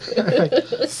accidentally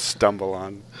stumble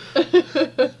on.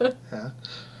 Yeah.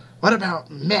 What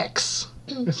about mix?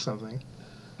 Or something.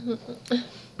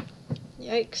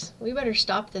 Yikes. We better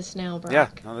stop this now, Brock. Yeah,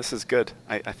 no, this is good.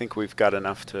 I think we've got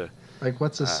enough to... Like,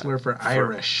 what's a slur for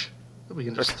Irish that we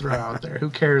can just throw out there? Who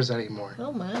cares anymore?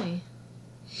 Oh, my.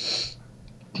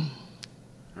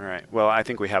 All right. Well, I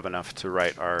think we have enough to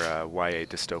write our YA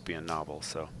dystopian novel,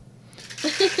 so...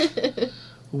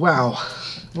 Wow.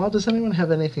 Well, does anyone have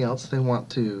anything else they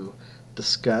want to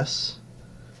discuss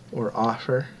or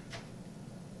offer?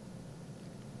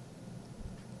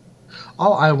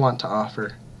 All I want to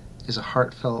offer is a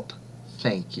heartfelt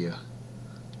thank you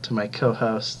to my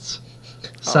co-hosts,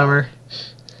 Summer,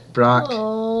 Brock,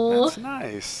 Oh. That's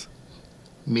nice.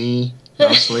 me,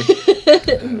 mostly.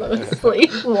 Mostly.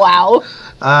 Wow.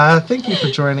 Thank you for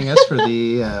joining us for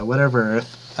the whatever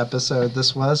episode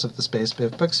this was of the Space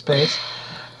Biff Book Space.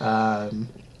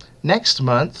 Next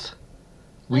month,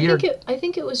 I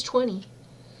think it was 20.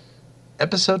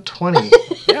 Episode 20.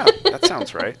 Yeah, that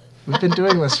sounds right. We've been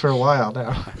doing this for a while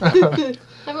now.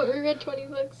 Haven't we read 20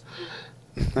 books?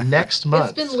 Next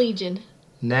month. It's been Legion.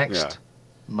 Next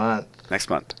month. Next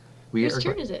month. Whose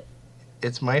turn is it?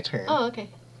 It's my turn. Oh, okay.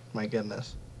 My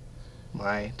goodness.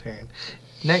 My turn.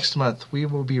 Next month, we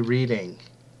will be reading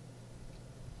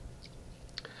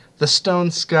The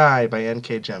Stone Sky by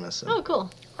N.K. Jemisin. Oh,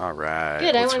 cool. All right.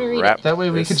 Good, I let's wanna read wrap it. That way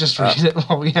we this can just up. read it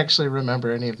while we actually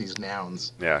remember any of these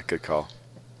nouns. Yeah, good call.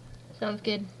 Sounds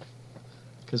good.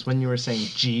 Because when you were saying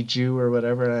Jiju or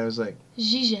whatever, I was like,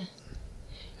 Zhizha.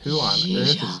 who on Zhizha.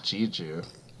 earth is Jiju?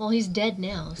 Well, he's dead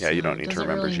now. Yeah, so you don't it need to doesn't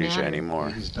remember really Zhizha matter. anymore.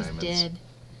 He's He's diamonds. dead.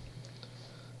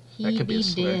 That He could be a be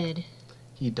slur. dead.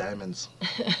 He diamonds.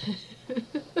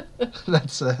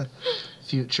 That's a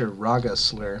future Raga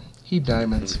slur. He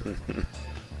diamonds.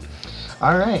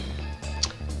 All right.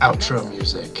 Outro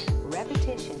music.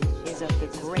 Repetition is of the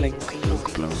Blink,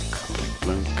 greatest blunk, blunk,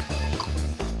 blunk.